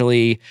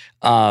essentially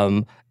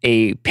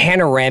a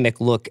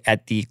panoramic look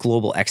at the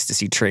global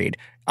ecstasy trade.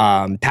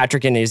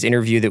 Patrick, in his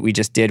interview that we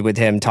just did with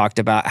him, talked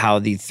about how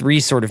the three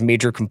sort of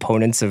major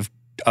components of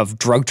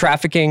drug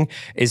trafficking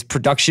is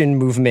production,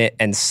 movement,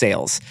 and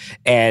sales.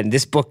 And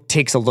this book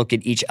takes a look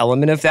at each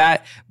element of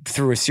that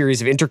through a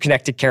series of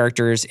interconnected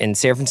characters in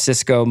San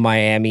Francisco,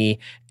 Miami,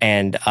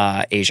 and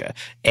Asia.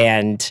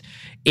 And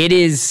it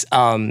is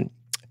a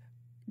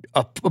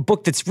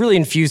book that's really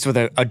infused with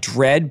a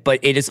dread, but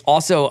it is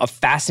also a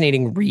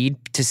fascinating read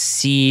to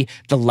see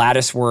the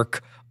lattice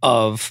work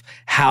of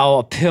how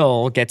a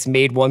pill gets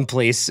made one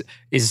place,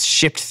 is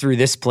shipped through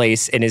this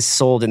place, and is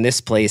sold in this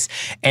place,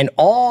 and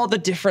all the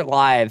different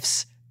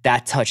lives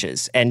that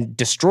touches and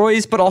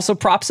destroys, but also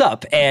props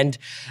up. And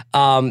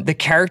the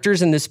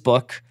characters in this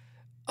book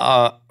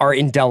are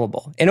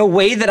indelible in a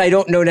way that I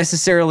don't know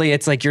necessarily.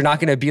 It's like, you're not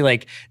going to be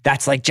like,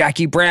 that's like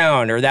Jackie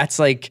Brown, or that's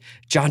like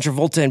John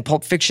Travolta in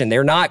Pulp Fiction.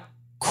 They're not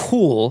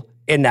cool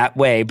in that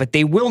way, but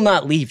they will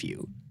not leave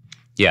you.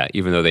 Yeah,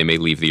 even though they may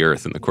leave the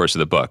earth in the course of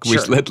the book.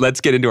 Sure.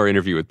 Let's get into our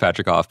interview with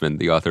Patrick Hoffman,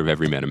 the author of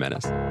Every Man a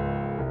Menace.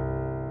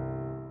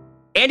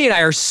 Andy and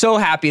I are so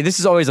happy. This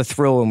is always a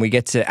thrill when we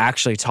get to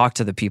actually talk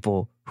to the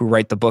people who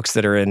write the books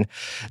that are in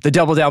the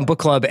Double Down Book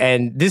Club.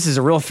 And this is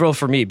a real thrill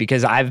for me,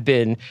 because I've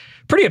been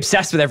pretty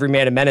obsessed with Every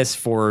Man a Menace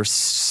for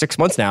 6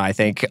 months now, I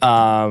think.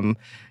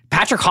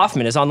 Patrick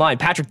Hoffman is online.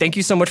 Patrick, thank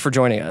you so much for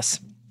joining us.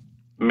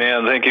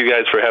 Man, thank you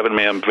guys for having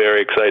me. I'm very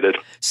excited.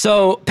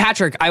 So,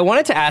 Patrick, I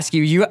wanted to ask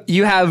you,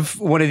 you have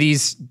one of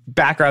these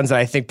backgrounds that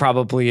I think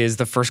probably is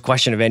the first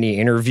question of any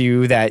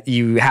interview that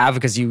you have,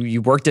 because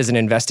you worked as an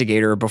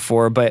investigator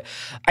before. But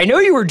I know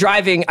you were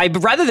driving,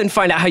 rather than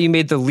find out how you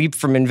made the leap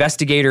from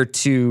investigator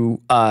to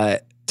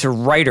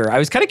writer, I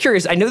was kind of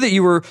curious. I know that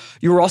you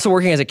were also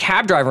working as a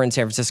cab driver in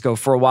San Francisco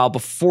for a while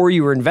before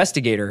you were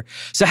investigator.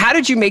 So how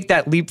did you make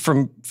that leap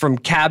from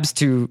cabs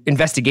to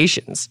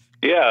investigations?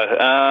 Yeah,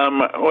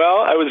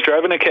 well, I was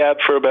driving a cab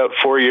for about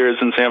 4 years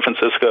in San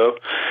Francisco.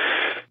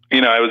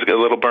 You know, I was a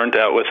little burnt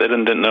out with it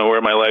and didn't know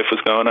where my life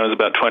was going. I was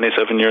about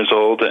 27 years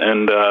old,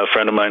 and a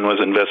friend of mine was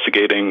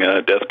investigating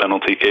death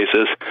penalty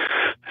cases.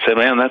 I said,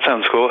 man, that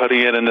sounds cool. How do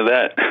you get into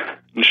that?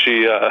 And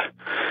she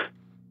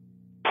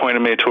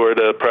pointed me toward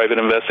a private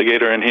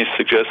investigator, and he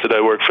suggested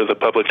I work for the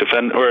public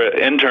defender, or an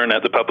intern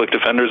at the public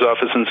defender's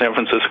office in San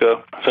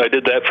Francisco. So I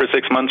did that for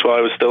 6 months while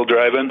I was still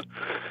driving.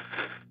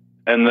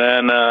 And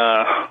then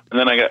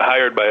I got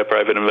hired by a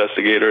private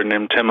investigator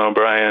named Tim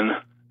O'Brien,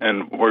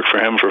 and worked for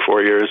him for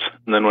 4 years,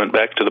 and then went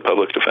back to the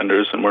public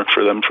defenders and worked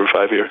for them for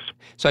 5 years.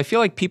 So I feel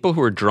like people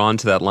who are drawn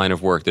to that line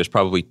of work, there's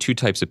probably two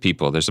types of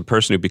people. There's a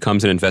person who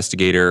becomes an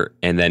investigator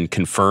and then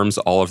confirms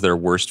all of their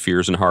worst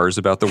fears and horrors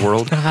about the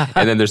world.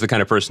 And then there's the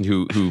kind of person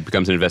who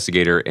becomes an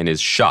investigator and is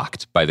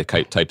shocked by the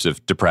types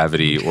of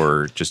depravity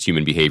or just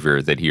human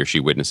behavior that he or she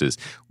witnesses.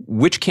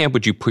 Which camp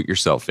would you put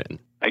yourself in?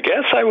 I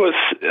guess I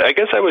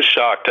was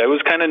shocked. I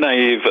was kind of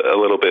naive a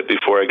little bit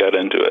before I got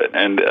into it,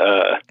 and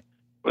there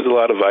was a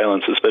lot of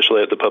violence,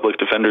 especially at the public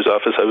defender's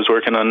office. I was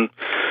working on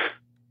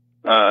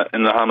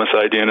in the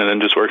homicide unit and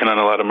just working on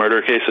a lot of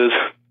murder cases,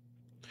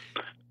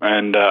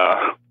 and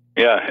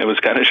yeah, it was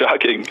kind of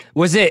shocking.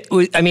 Was it?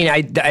 I mean,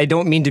 I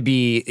don't mean to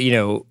be,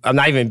 I'm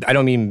not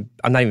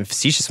even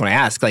facetious when I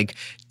ask. Like,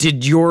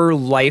 did your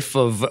life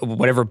of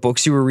whatever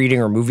books you were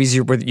reading or movies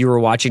you were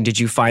watching, did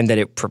you find that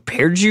it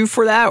prepared you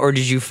for that, or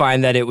did you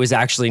find that it was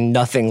actually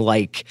nothing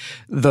like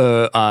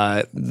the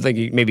like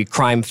maybe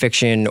crime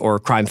fiction or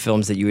crime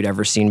films that you had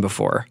ever seen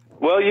before?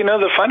 Well,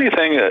 the funny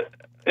thing,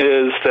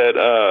 is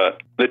that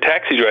the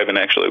taxi driving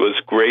actually was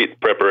great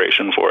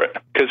preparation for it.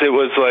 Because it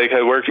was like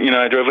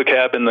I drove a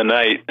cab in the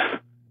night,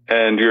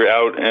 and you're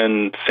out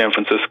in San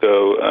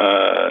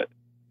Francisco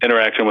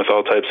interacting with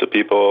all types of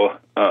people,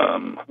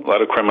 a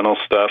lot of criminal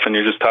stuff, and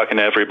you're just talking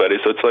to everybody.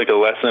 So it's like a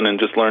lesson in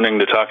just learning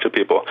to talk to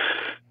people.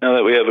 Now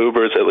that we have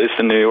Ubers, at least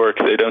in New York,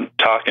 they don't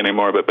talk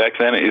anymore. But back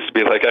then it used to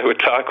be like I would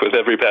talk with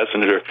every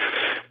passenger.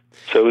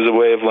 So it was a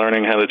way of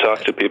learning how to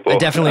talk to people. I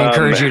definitely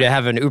encourage you to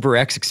have an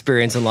UberX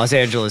experience in Los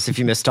Angeles if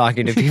you miss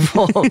talking to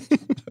people.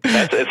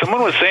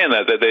 Someone was saying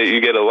that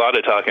you get a lot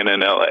of talking in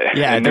LA.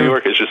 Yeah, New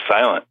York is just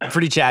silent.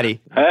 Pretty chatty.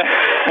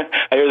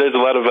 I hear there's a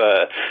lot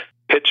of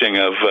pitching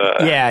of.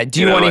 Do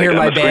you want to hear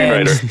my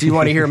band? Do you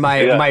want to hear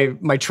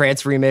my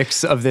trance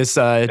remix of this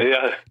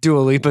Dua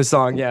Lipa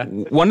song? Yeah.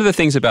 One of the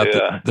things about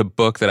the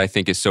book that I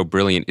think is so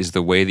brilliant is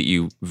the way that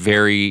you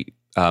very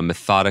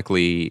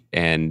methodically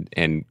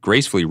and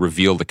gracefully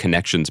reveal the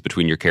connections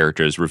between your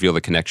characters, reveal the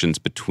connections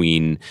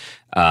between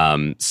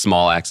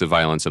small acts of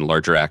violence and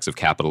larger acts of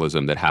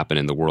capitalism that happen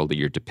in the world that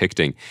you're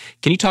depicting.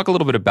 Can you talk a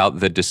little bit about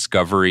the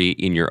discovery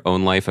in your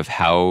own life of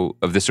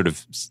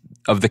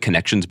the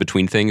connections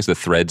between things, the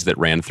threads that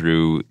ran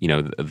through,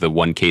 the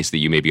one case that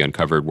you maybe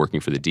uncovered working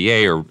for the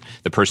DA or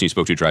the person you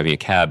spoke to driving a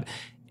cab,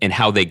 and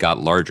how they got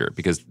larger?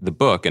 Because the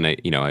book, and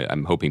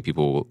I'm hoping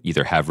people will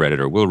either have read it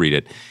or will read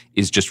it,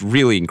 is just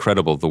really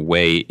incredible the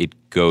way it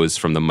goes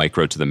from the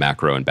micro to the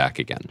macro and back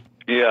again.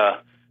 Yeah.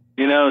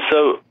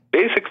 So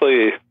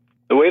basically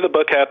the way the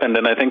book happened,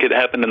 and I think it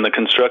happened in the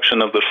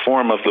construction of the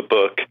form of the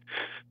book,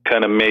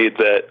 kind of made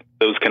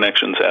those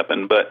connections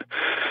happen. But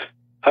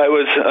I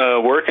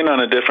was working on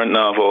a different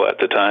novel at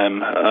the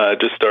time,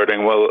 just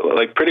starting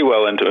pretty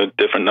well into a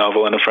different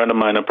novel, and a friend of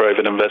mine, a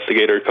private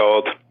investigator,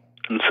 called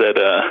and said,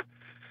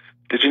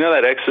 did you know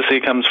that ecstasy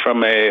comes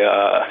from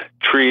a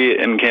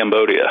tree in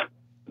Cambodia?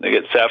 They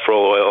get saffron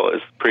oil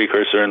as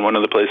precursor, and one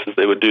of the places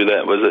they would do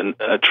that was in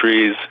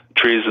trees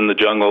in the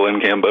jungle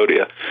in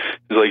Cambodia.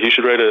 He's like, you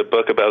should write a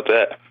book about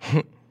that.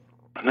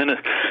 And then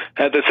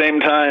at the same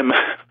time,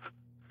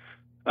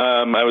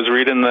 I was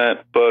reading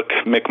that book,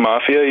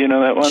 McMafia, you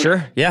know that one?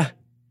 Sure, yeah.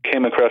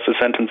 Came across a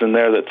sentence in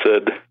there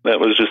that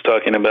was just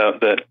talking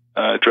about that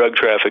drug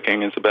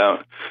trafficking is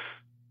about,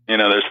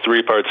 there's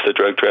three parts to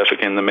drug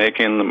trafficking: the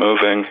making, the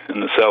moving,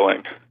 and the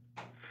selling.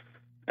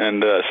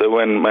 And so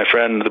when my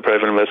friend, the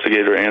private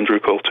investigator, Andrew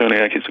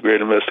Koltuniak, he's a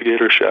great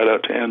investigator, shout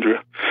out to Andrew,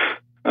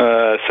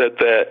 said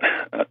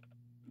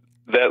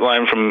that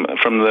line from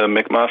the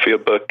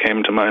McMafia book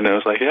came to mind. I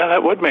was like, yeah,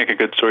 that would make a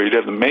good story. You'd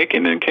have the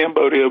making in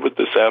Cambodia with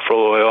the saffron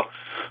oil,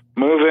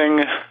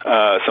 moving,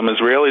 some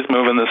Israelis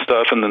moving this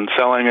stuff, and then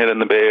selling it in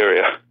the Bay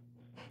Area.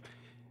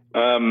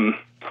 And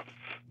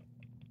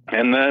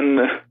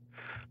then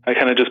I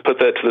kind of just put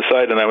that to the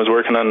side, and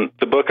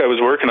the book I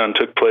was working on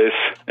took place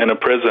in a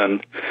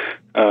prison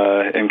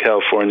in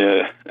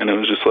California, and it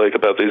was just like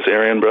about these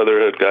Aryan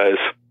Brotherhood guys.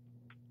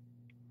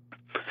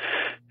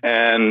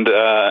 And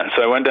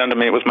so I went down to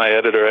meet with my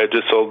editor. I had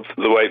just sold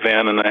The White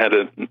Van, and I had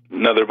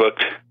another book,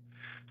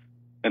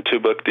 a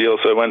 2-book deal.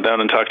 So I went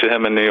down and talked to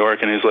him in New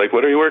York, and he's like,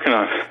 what are you working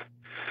on?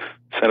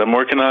 I said, I'm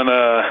working on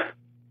a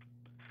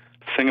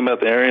thing about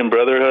the Aryan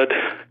Brotherhood.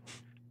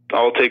 It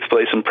all takes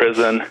place in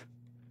prison.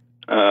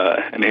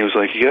 And he was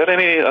like, you got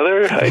any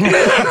other ideas?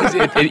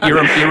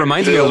 It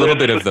reminds me a little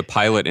bit of the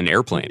pilot in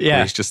Airplane.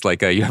 Yeah. It's just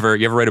like, you ever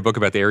write a book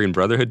about the Aryan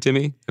Brotherhood,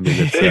 Timmy? I mean,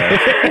 it's...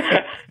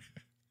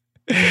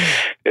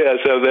 Yeah,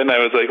 so then I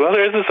was like, well,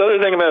 there's this other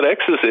thing about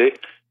ecstasy.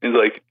 He's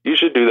like, you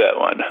should do that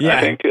one. Yeah.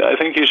 I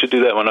think you should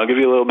do that one. I'll give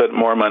you a little bit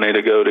more money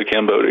to go to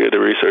Cambodia to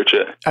research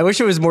it. I wish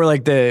it was more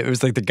like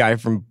the guy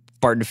from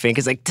Barton Fink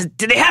is like,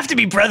 do they have to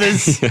be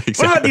brothers? Yeah,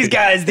 exactly. What about these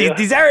guys?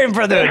 These Aryan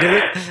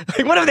Brotherhood?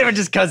 What if they were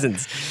just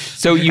cousins?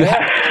 So you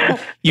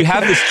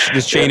have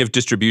this chain of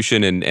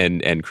distribution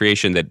and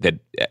creation that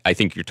I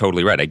think you're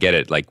totally right. I get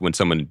it. Like when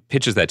someone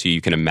pitches that to you,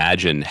 you can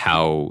imagine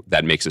how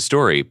that makes a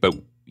story. But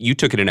you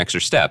took it an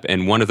extra step.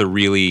 And one of the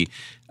really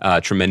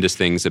tremendous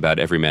things about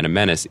Every Man a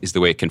Menace is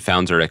the way it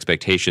confounds our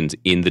expectations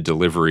in the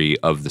delivery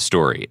of the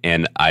story.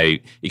 And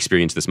I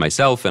experienced this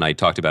myself, and I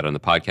talked about it on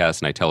the podcast,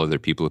 and I tell other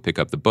people who pick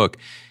up the book.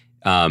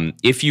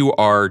 If you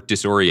are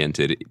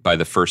disoriented by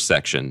the first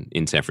section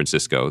in San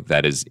Francisco,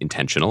 that is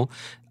intentional.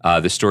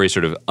 The story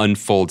sort of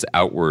unfolds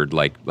outward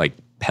like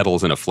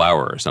petals in a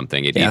flower or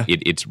something.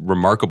 It's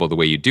remarkable the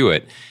way you do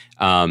it.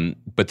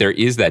 But there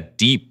is that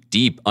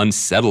deep,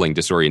 unsettling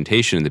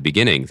disorientation in the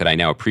beginning that I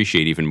now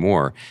appreciate even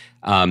more.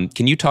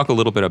 Can you talk a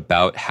little bit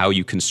about how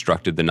you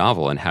constructed the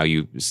novel and how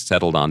you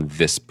settled on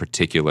this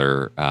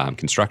particular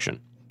construction?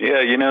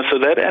 Yeah, so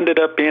that ended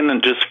up being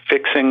just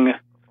fixing.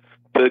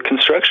 The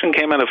construction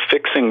came out of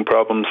fixing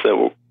problems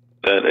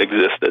that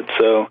existed.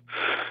 So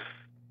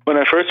when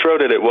I first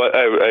wrote it,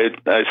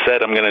 I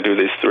said I'm going to do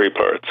these 3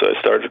 parts. So I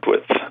started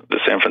with the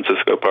San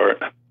Francisco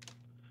part,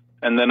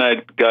 and then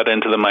I got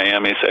into the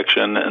Miami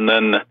section, and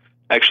then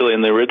actually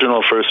in the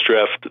original first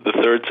draft, the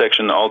 3rd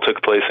section all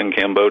took place in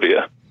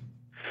Cambodia,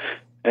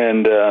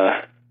 and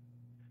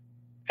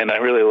And I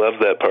really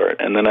loved that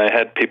part. And then I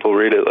had people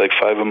read it, like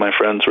 5 of my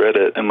friends read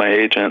it, and my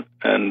agent,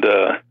 and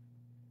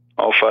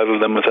all 5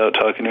 of them, without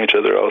talking to each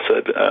other, all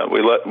said,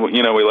 we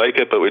like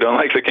it, but we don't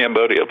like the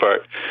Cambodia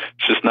part.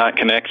 It's just not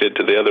connected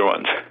to the other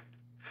ones.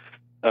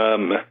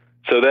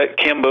 So that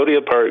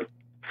Cambodia part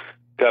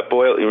got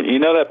boiled. You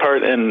know that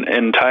part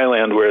in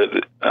Thailand where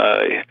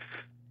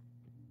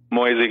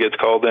Moise gets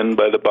called in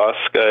by the boss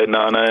guy,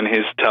 Nana, and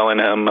he's telling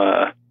him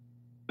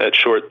that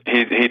short.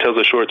 He tells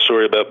a short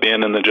story about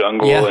being in the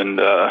jungle, and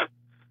so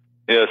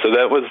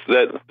that was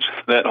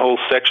that whole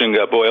section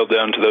got boiled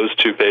down to those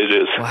 2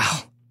 pages.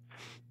 Wow.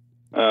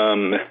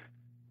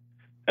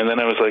 And then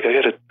I was like,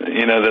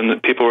 then the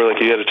people were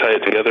like, you got to tie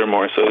it together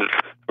more. So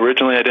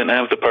originally I didn't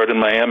have the part in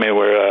Miami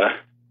where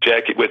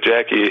Jackie,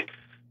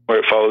 where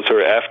it follows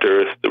her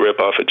after the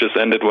ripoff. It just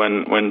ended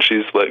when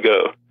she's let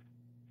go.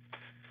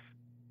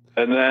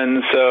 And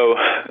then, so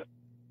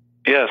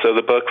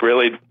the book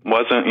really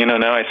wasn't,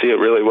 now I see it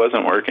really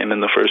wasn't working in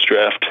the first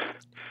draft.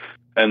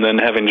 And then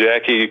having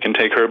Jackie, you can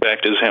take her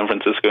back to San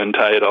Francisco and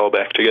tie it all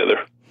back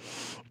together.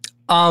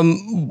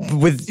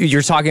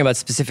 You're talking about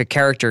specific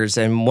characters,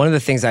 and one of the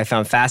things I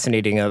found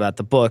fascinating about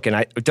the book, and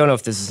I don't know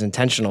if this is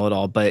intentional at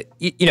all, but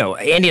Andy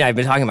and I have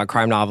been talking about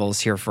crime novels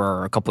here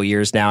for a couple of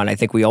years now, and I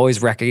think we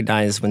always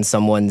recognize when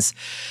someone's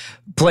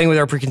playing with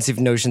our preconceived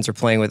notions or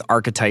playing with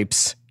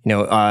archetypes,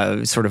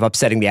 sort of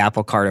upsetting the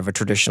apple cart of a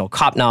traditional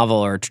cop novel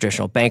or a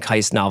traditional bank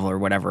heist novel or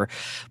whatever.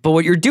 But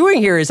what you're doing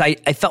here is I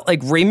felt like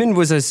Raymond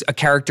was a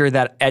character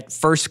that at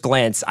first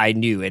glance I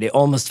knew, and it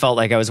almost felt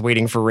like I was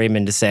waiting for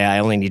Raymond to say, I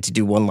only need to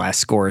do one last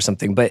score or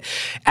something. But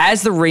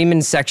as the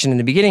Raymond section in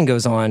the beginning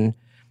goes on,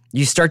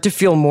 you start to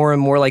feel more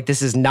and more like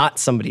this is not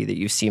somebody that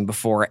you've seen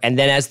before. And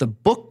then as the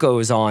book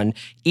goes on,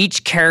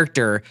 each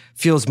character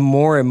feels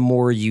more and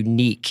more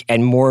unique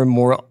and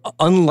more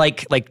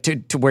unlike, like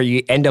to where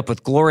you end up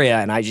with Gloria.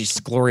 And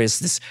Gloria is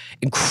this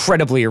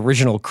incredibly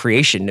original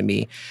creation to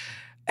me.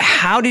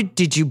 How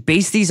did you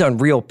base these on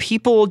real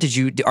people?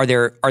 Are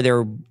there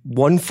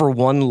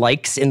 1-for-1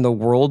 likes in the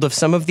world of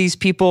some of these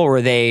people, or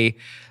are they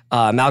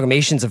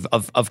amalgamations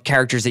of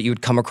characters that you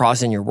would come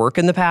across in your work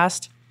in the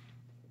past?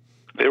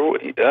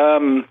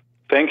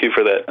 Thank you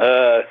for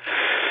that.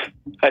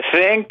 I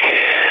think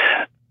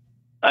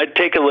I'd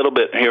take a little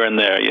bit here and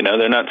there.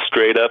 They're not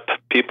straight up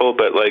people,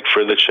 but like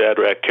for the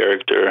Shadrach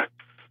character,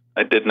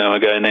 I did know a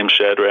guy named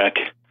Shadrach.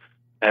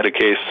 I had a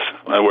case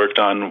I worked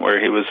on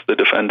where he was the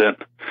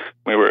defendant.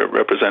 We were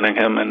representing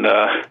him, and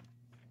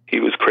he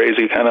was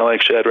crazy, kind of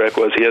like Shadrach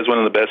was. He has one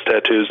of the best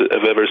tattoos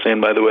I've ever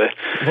seen, by the way.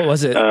 What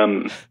was it?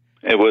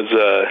 It was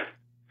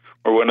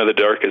or one of the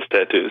darkest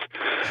tattoos.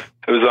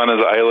 It was on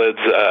his eyelids,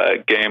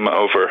 game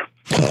over.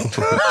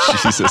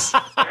 Jesus.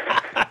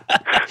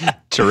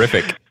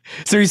 Terrific.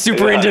 So he's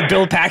super into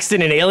Bill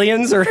Paxton and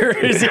Aliens, or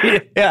is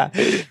he? Yeah.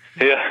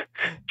 Yeah.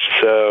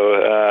 So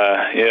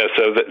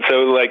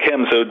like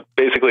him, so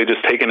basically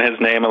just taking his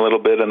name a little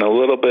bit and a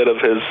little bit of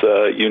his,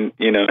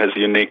 his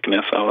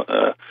uniqueness. I'll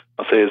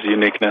say his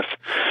uniqueness.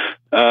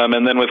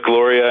 And then with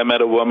Gloria, I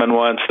met a woman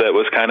once that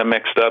was kind of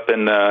mixed up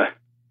in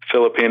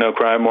Filipino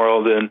crime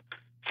world in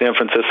San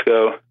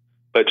Francisco,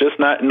 but just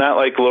not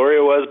like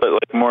Gloria was, but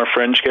like more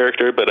fringe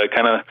character. But I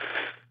kind of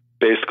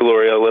based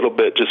Gloria a little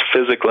bit just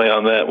physically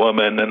on that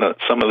woman and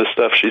some of the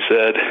stuff she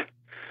said.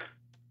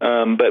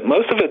 But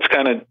most of it's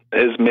kind of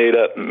is made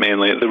up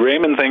mainly. The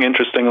Raymond thing,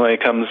 interestingly,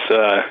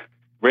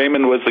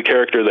 Raymond was the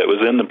character that was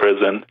in the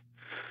prison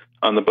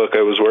on the book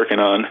I was working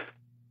on.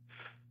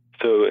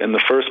 So in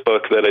the first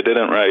book that I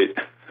didn't write,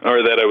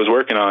 or that I was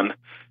working on,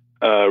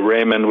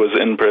 Raymond was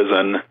in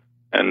prison,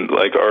 and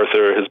like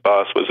Arthur, his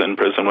boss, was in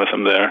prison with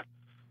him there.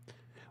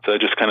 So I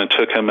just kind of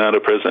took him out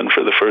of prison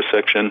for the first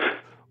section.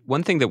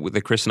 One thing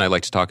that Chris and I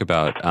like to talk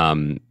about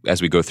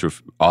as we go through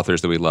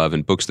authors that we love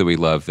and books that we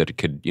love that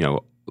could,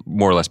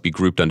 more or less be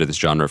grouped under this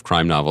genre of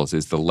crime novels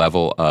is the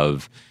level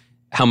of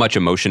how much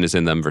emotion is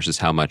in them versus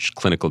how much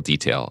clinical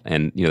detail.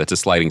 And, that's a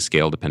sliding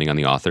scale depending on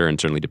the author and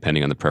certainly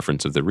depending on the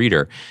preference of the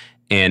reader.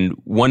 And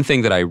one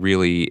thing that I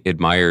really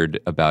admired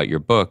about your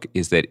book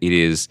is that it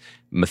is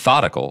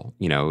methodical.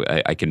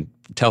 I can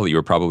tell that you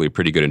were probably a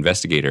pretty good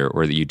investigator,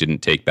 or that you didn't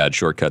take bad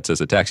shortcuts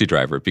as a taxi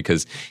driver,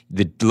 because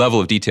the level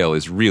of detail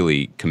is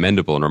really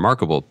commendable and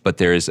remarkable. But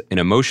there is an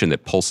emotion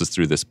that pulses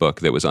through this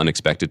book that was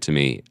unexpected to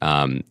me,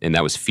 and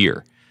that was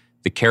fear.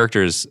 The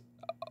characters,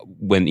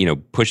 when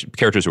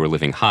characters who are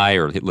living high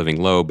or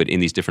living low, but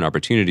in these different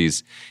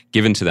opportunities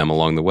given to them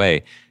along the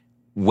way,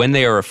 when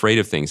they are afraid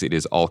of things, it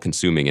is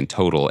all-consuming and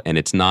total, and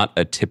it's not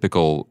a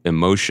typical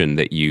emotion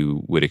that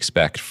you would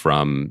expect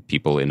from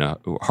people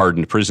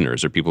hardened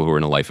prisoners or people who are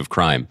in a life of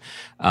crime.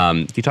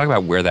 Can you talk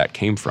about where that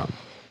came from?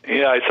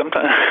 Yeah,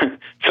 sometimes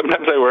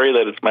I worry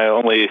that it's my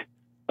only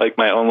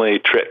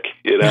trick,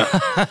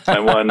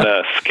 my one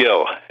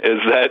skill is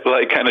that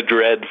like kind of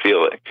dread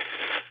feeling.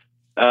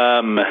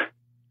 You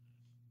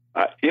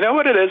know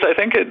what it is? I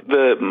think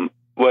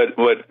what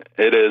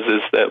it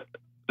is that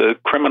the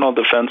criminal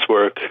defense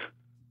work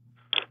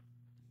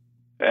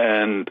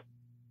and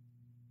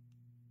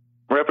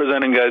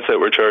representing guys that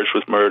were charged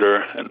with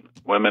murder and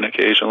women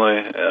occasionally,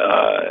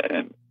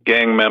 and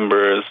gang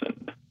members,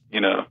 and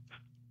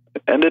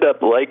ended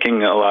up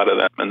liking a lot of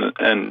them,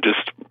 and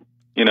just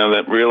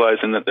that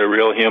realizing that they're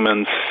real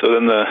humans. So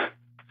then the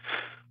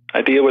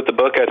idea with the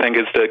book, I think,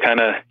 is to kind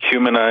of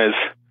humanize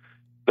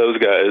those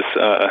guys.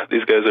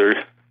 These guys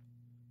are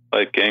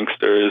like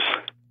gangsters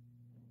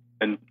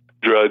and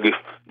drug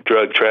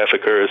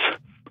traffickers.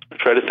 I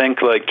try to think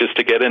just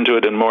to get into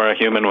it in more a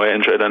human way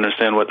and try to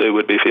understand what they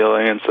would be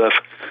feeling and stuff.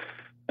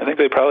 I think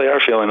they probably are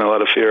feeling a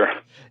lot of fear.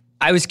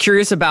 I was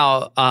curious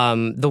about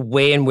the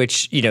way in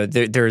which,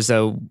 there's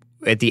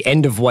at the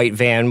end of White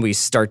Van, we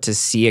start to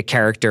see a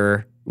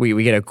character.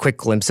 We get a quick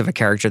glimpse of a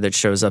character that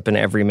shows up in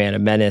Every Man a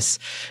Menace.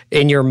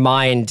 In your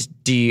mind,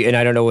 and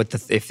I don't know what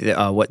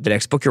the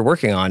next book you're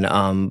working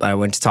on, but I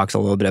went to talk a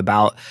little bit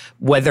about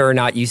whether or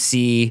not you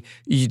see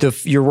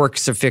your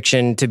works of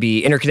fiction to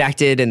be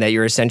interconnected, and that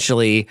you're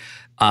essentially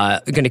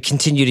going to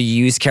continue to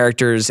use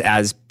characters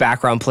as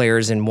background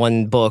players in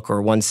one book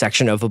or one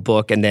section of a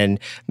book, and then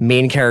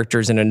main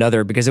characters in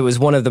another. Because it was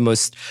one of the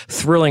most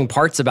thrilling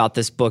parts about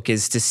this book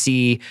is to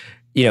see,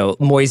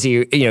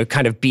 Moisey,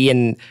 kind of be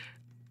in.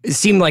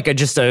 Seem like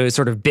just a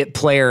sort of bit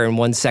player in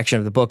one section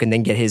of the book, and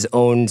then get his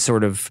own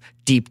sort of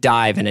deep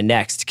dive in a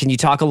next. Can you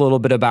talk a little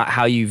bit about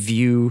how you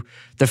view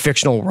the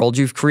fictional world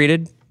you've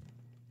created?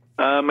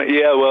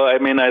 Yeah, well, I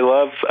mean, I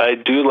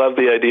do love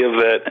the idea of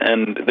that,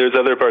 and there's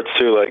other parts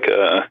too.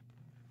 I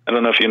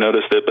don't know if you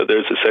noticed it, but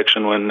there's a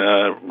section when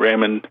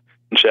Raymond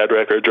and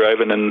Shadrach are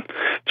driving, and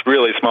it's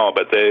really small,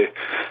 but they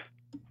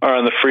are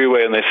on the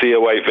freeway and they see a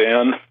white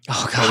van.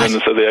 Oh God! And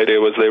then, so the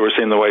idea was they were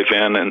seeing the white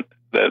van, and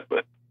that.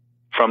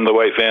 From the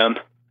white van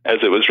as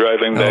it was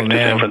driving back to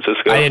San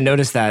Francisco. I didn't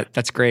notice that.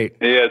 That's great.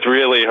 Yeah, it's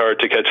really hard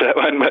to catch that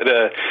one. But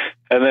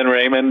and then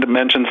Raymond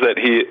mentions that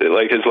he,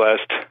 his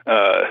last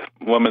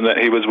woman that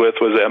he was with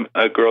was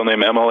a girl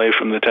named Emily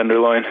from the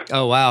Tenderloin.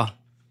 Oh wow.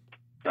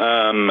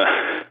 And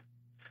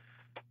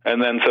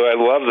then so I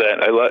love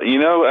that.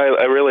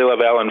 I really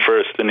love Alan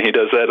First, and he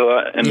does that a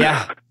lot. And,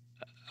 yeah.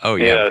 Oh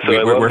yeah. Yeah. So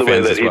I love the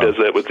way that he does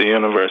that with the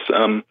universe.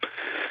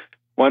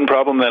 One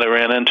problem that I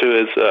ran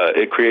into is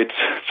it creates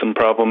some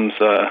problems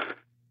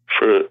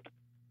for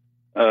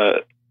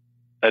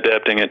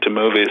adapting it to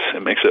movies.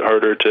 It makes it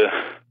harder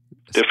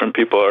different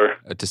people are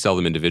to sell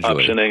them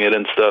individually, optioning it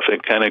and stuff.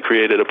 It kind of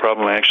created a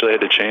problem. I actually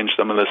had to change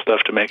some of the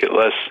stuff to make it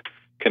less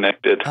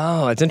connected.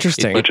 Oh, that's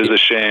interesting. Which is a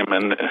shame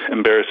and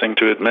embarrassing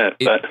to admit.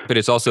 But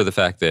it's also the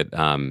fact that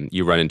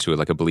you run into a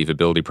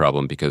believability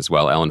problem, because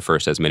while Alan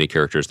First has many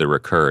characters that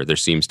recur, there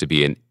seems to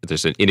be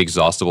there's an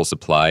inexhaustible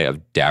supply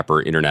of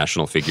dapper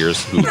international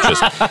figures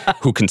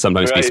who can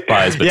sometimes be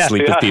spies but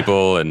sleep with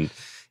people, and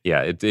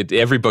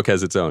every book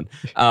has its own.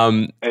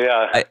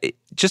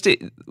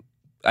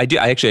 I do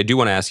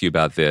want to ask you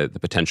about the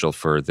potential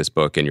for this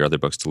book and your other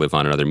books to live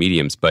on in other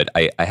mediums, but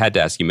I had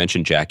to ask, you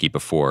mentioned Jackie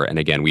before, and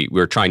again,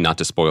 we're trying not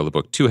to spoil the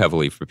book too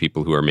heavily for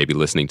people who are maybe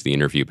listening to the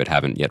interview but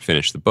haven't yet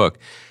finished the book.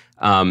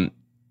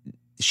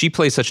 She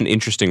plays such an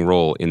interesting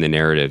role in the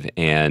narrative,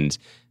 and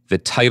the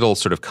title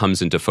sort of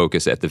comes into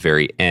focus at the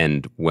very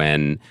end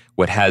when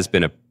what has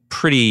been a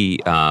pretty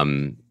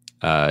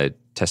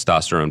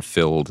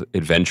testosterone-filled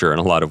adventure in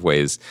a lot of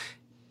ways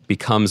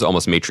becomes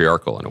almost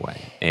matriarchal in a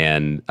way,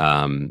 and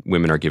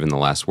women are given the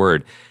last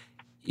word.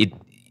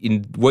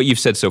 In what you've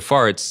said so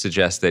far, it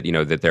suggests that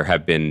that there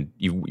have been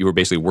you were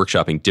basically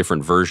workshopping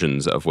different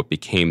versions of what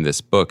became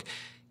this book.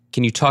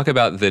 Can you talk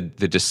about the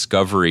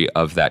discovery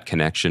of that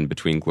connection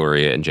between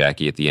Gloria and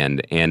Jackie at the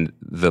end, and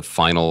the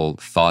final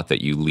thought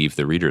that you leave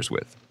the readers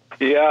with?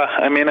 Yeah,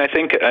 I mean, I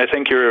think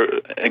you're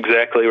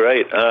exactly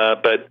right.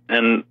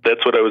 And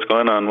that's what I was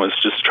going on, was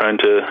just trying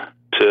to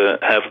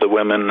have the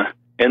women.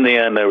 In the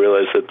end, I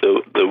realized that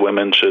the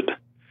women should.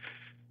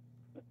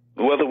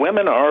 Well, the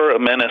women are a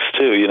menace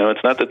too.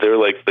 It's not that they're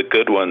like the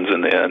good ones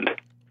in the end.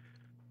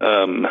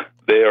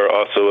 They are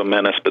also a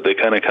menace, but they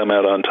kind of come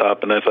out on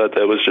top. And I thought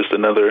that was just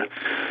another.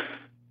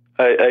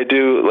 I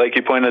do, like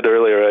you pointed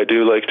earlier, I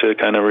do like to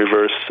kind of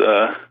reverse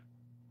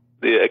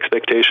the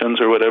expectations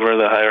or whatever,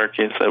 the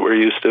hierarchies that we're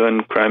used to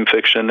in crime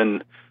fiction.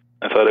 And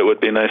I thought it would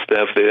be nice to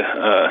have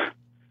the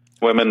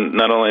women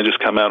not only just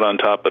come out on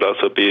top, but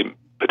also be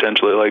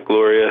potentially like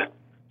Gloria,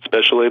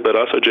 especially, but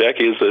also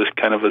Jackie is a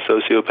kind of a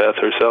sociopath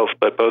herself,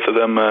 but both of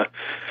them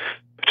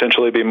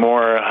potentially be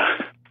more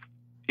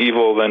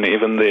evil than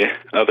even the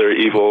other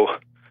evil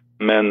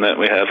men that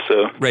we have.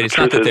 So right, it's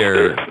not that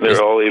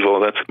they're all evil.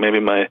 That's maybe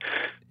my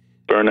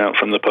burnout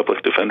from the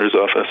public defender's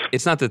office.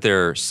 It's not that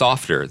they're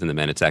softer than the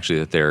men. It's actually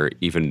that they're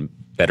even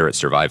better at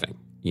surviving.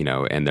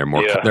 And they're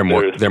more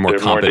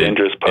competent, more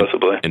dangerous,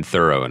 possibly, and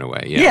thorough in a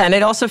way. Yeah, and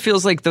it also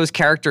feels like those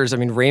characters. I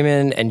mean,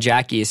 Raymond and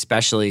Jackie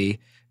especially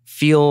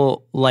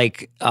feel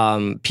like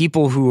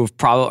people who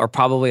are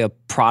probably a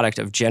product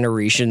of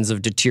generations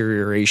of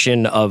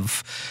deterioration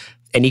of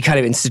any kind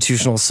of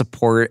institutional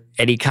support,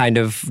 any kind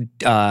of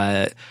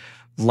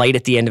light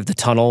at the end of the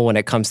tunnel when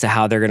it comes to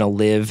how they're going to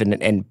live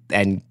and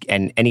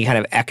any kind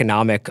of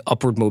economic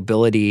upward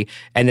mobility,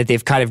 and that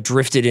they've kind of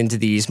drifted into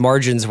these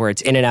margins where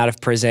it's in and out of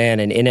prison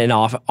and in and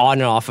off, on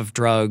and off of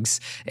drugs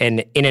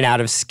and in and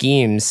out of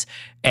schemes.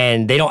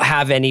 And they don't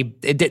have any.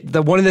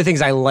 One of the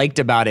things I liked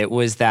about it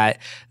was that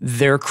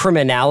their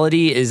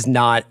criminality is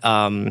not.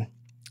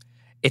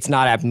 It's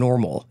not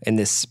abnormal in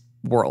this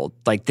world.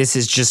 Like, this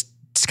is just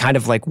kind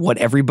of like what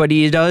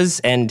everybody does.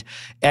 And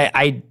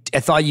I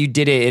thought you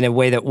did it in a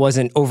way that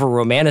wasn't over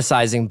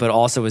romanticizing, but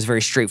also was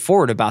very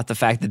straightforward about the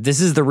fact that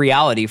this is the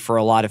reality for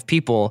a lot of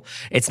people.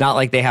 It's not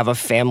like they have a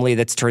family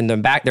that's turned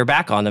their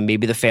back on them.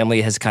 Maybe the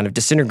family has kind of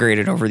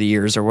disintegrated over the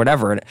years or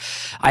whatever. And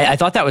I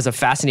thought that was a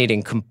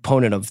fascinating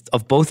component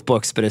of both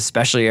books, but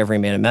especially Every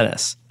Man in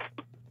Menace.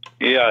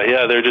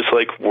 Yeah. They're just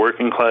like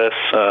working class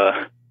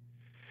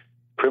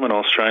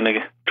criminals trying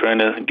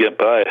to get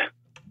by.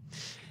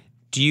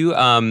 Do you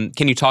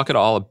can you talk at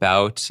all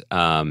about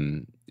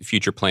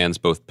future plans,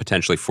 both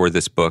potentially for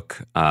this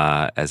book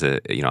as a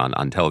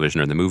on television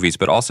or in the movies,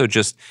 but also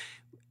just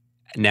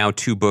now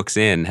 2 books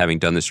in, having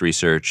done this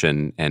research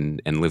and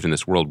lived in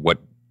this world,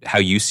 how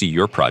you see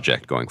your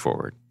project going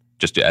forward,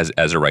 just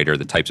as a writer,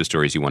 the types of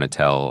stories you want to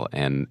tell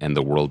and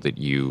the world that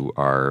you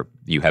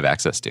have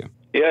access to?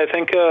 Yeah, I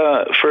think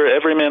for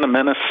Every Man a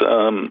Menace,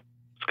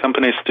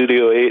 company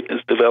Studio 8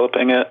 is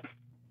developing it.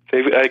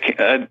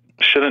 I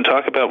shouldn't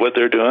talk about what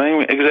they're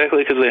doing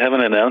exactly because they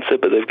haven't announced it,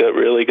 but they've got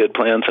really good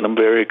plans, and I'm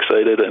very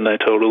excited, and I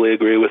totally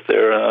agree with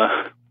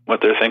their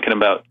what they're thinking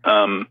about.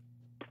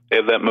 They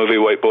have that movie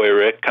White Boy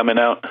Rick coming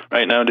out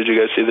right now. Did you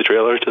guys see the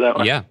trailer to that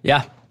one? Yeah.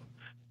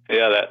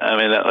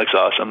 That looks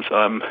awesome. So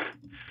I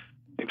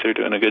think they're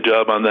doing a good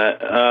job on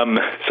that.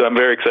 So I'm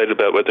very excited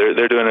about what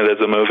they're doing it as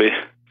a movie.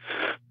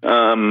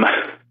 And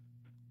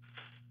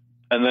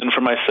then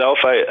for myself,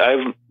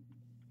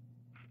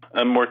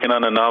 I'm working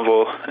on a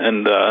novel,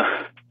 and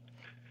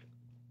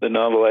the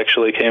novel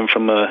actually came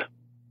from a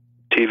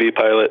TV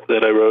pilot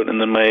that I wrote,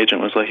 and then my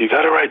agent was like, "You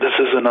got to write this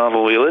as a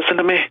novel. Will you listen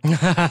to me?"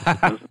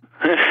 And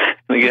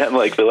again,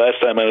 like the last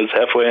time I was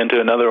halfway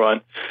into another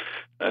one,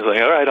 I was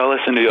like, "All right, I'll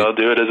listen to you. I'll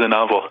do it as a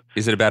novel."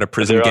 Is it about a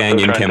prison gang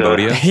in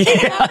Cambodia?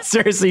 Yeah,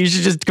 seriously, you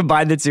should just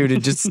combine the two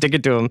and just stick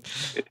it to them.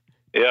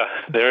 Yeah,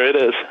 there it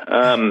is.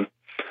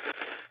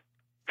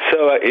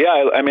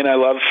 I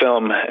love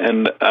film,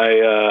 and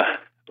I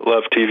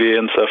love TV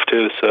and stuff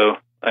too, so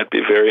I'd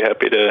be very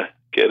happy to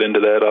get into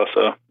that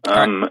also.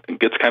 It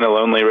gets kind of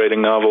lonely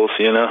writing novels,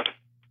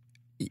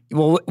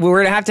 Well,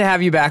 we're going to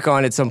have you back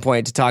on at some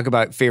point to talk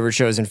about favorite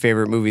shows and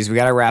favorite movies. We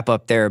got to wrap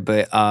up there,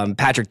 but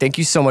Patrick, thank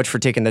you so much for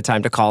taking the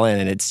time to call in,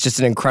 and it's just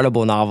an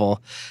incredible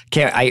novel.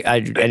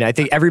 And I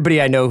think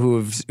everybody I know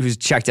who's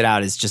checked it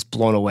out is just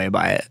blown away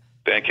by it.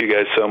 Thank you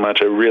guys so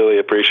much. I really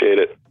appreciate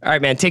it. All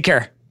right, man. Take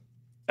care.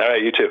 All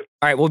right, you too.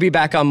 All right, we'll be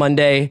back on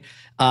Monday.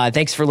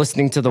 Thanks for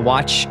listening to The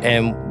Watch,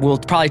 and we'll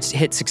probably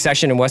hit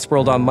Succession and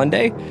Westworld on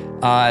Monday.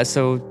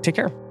 So take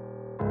care.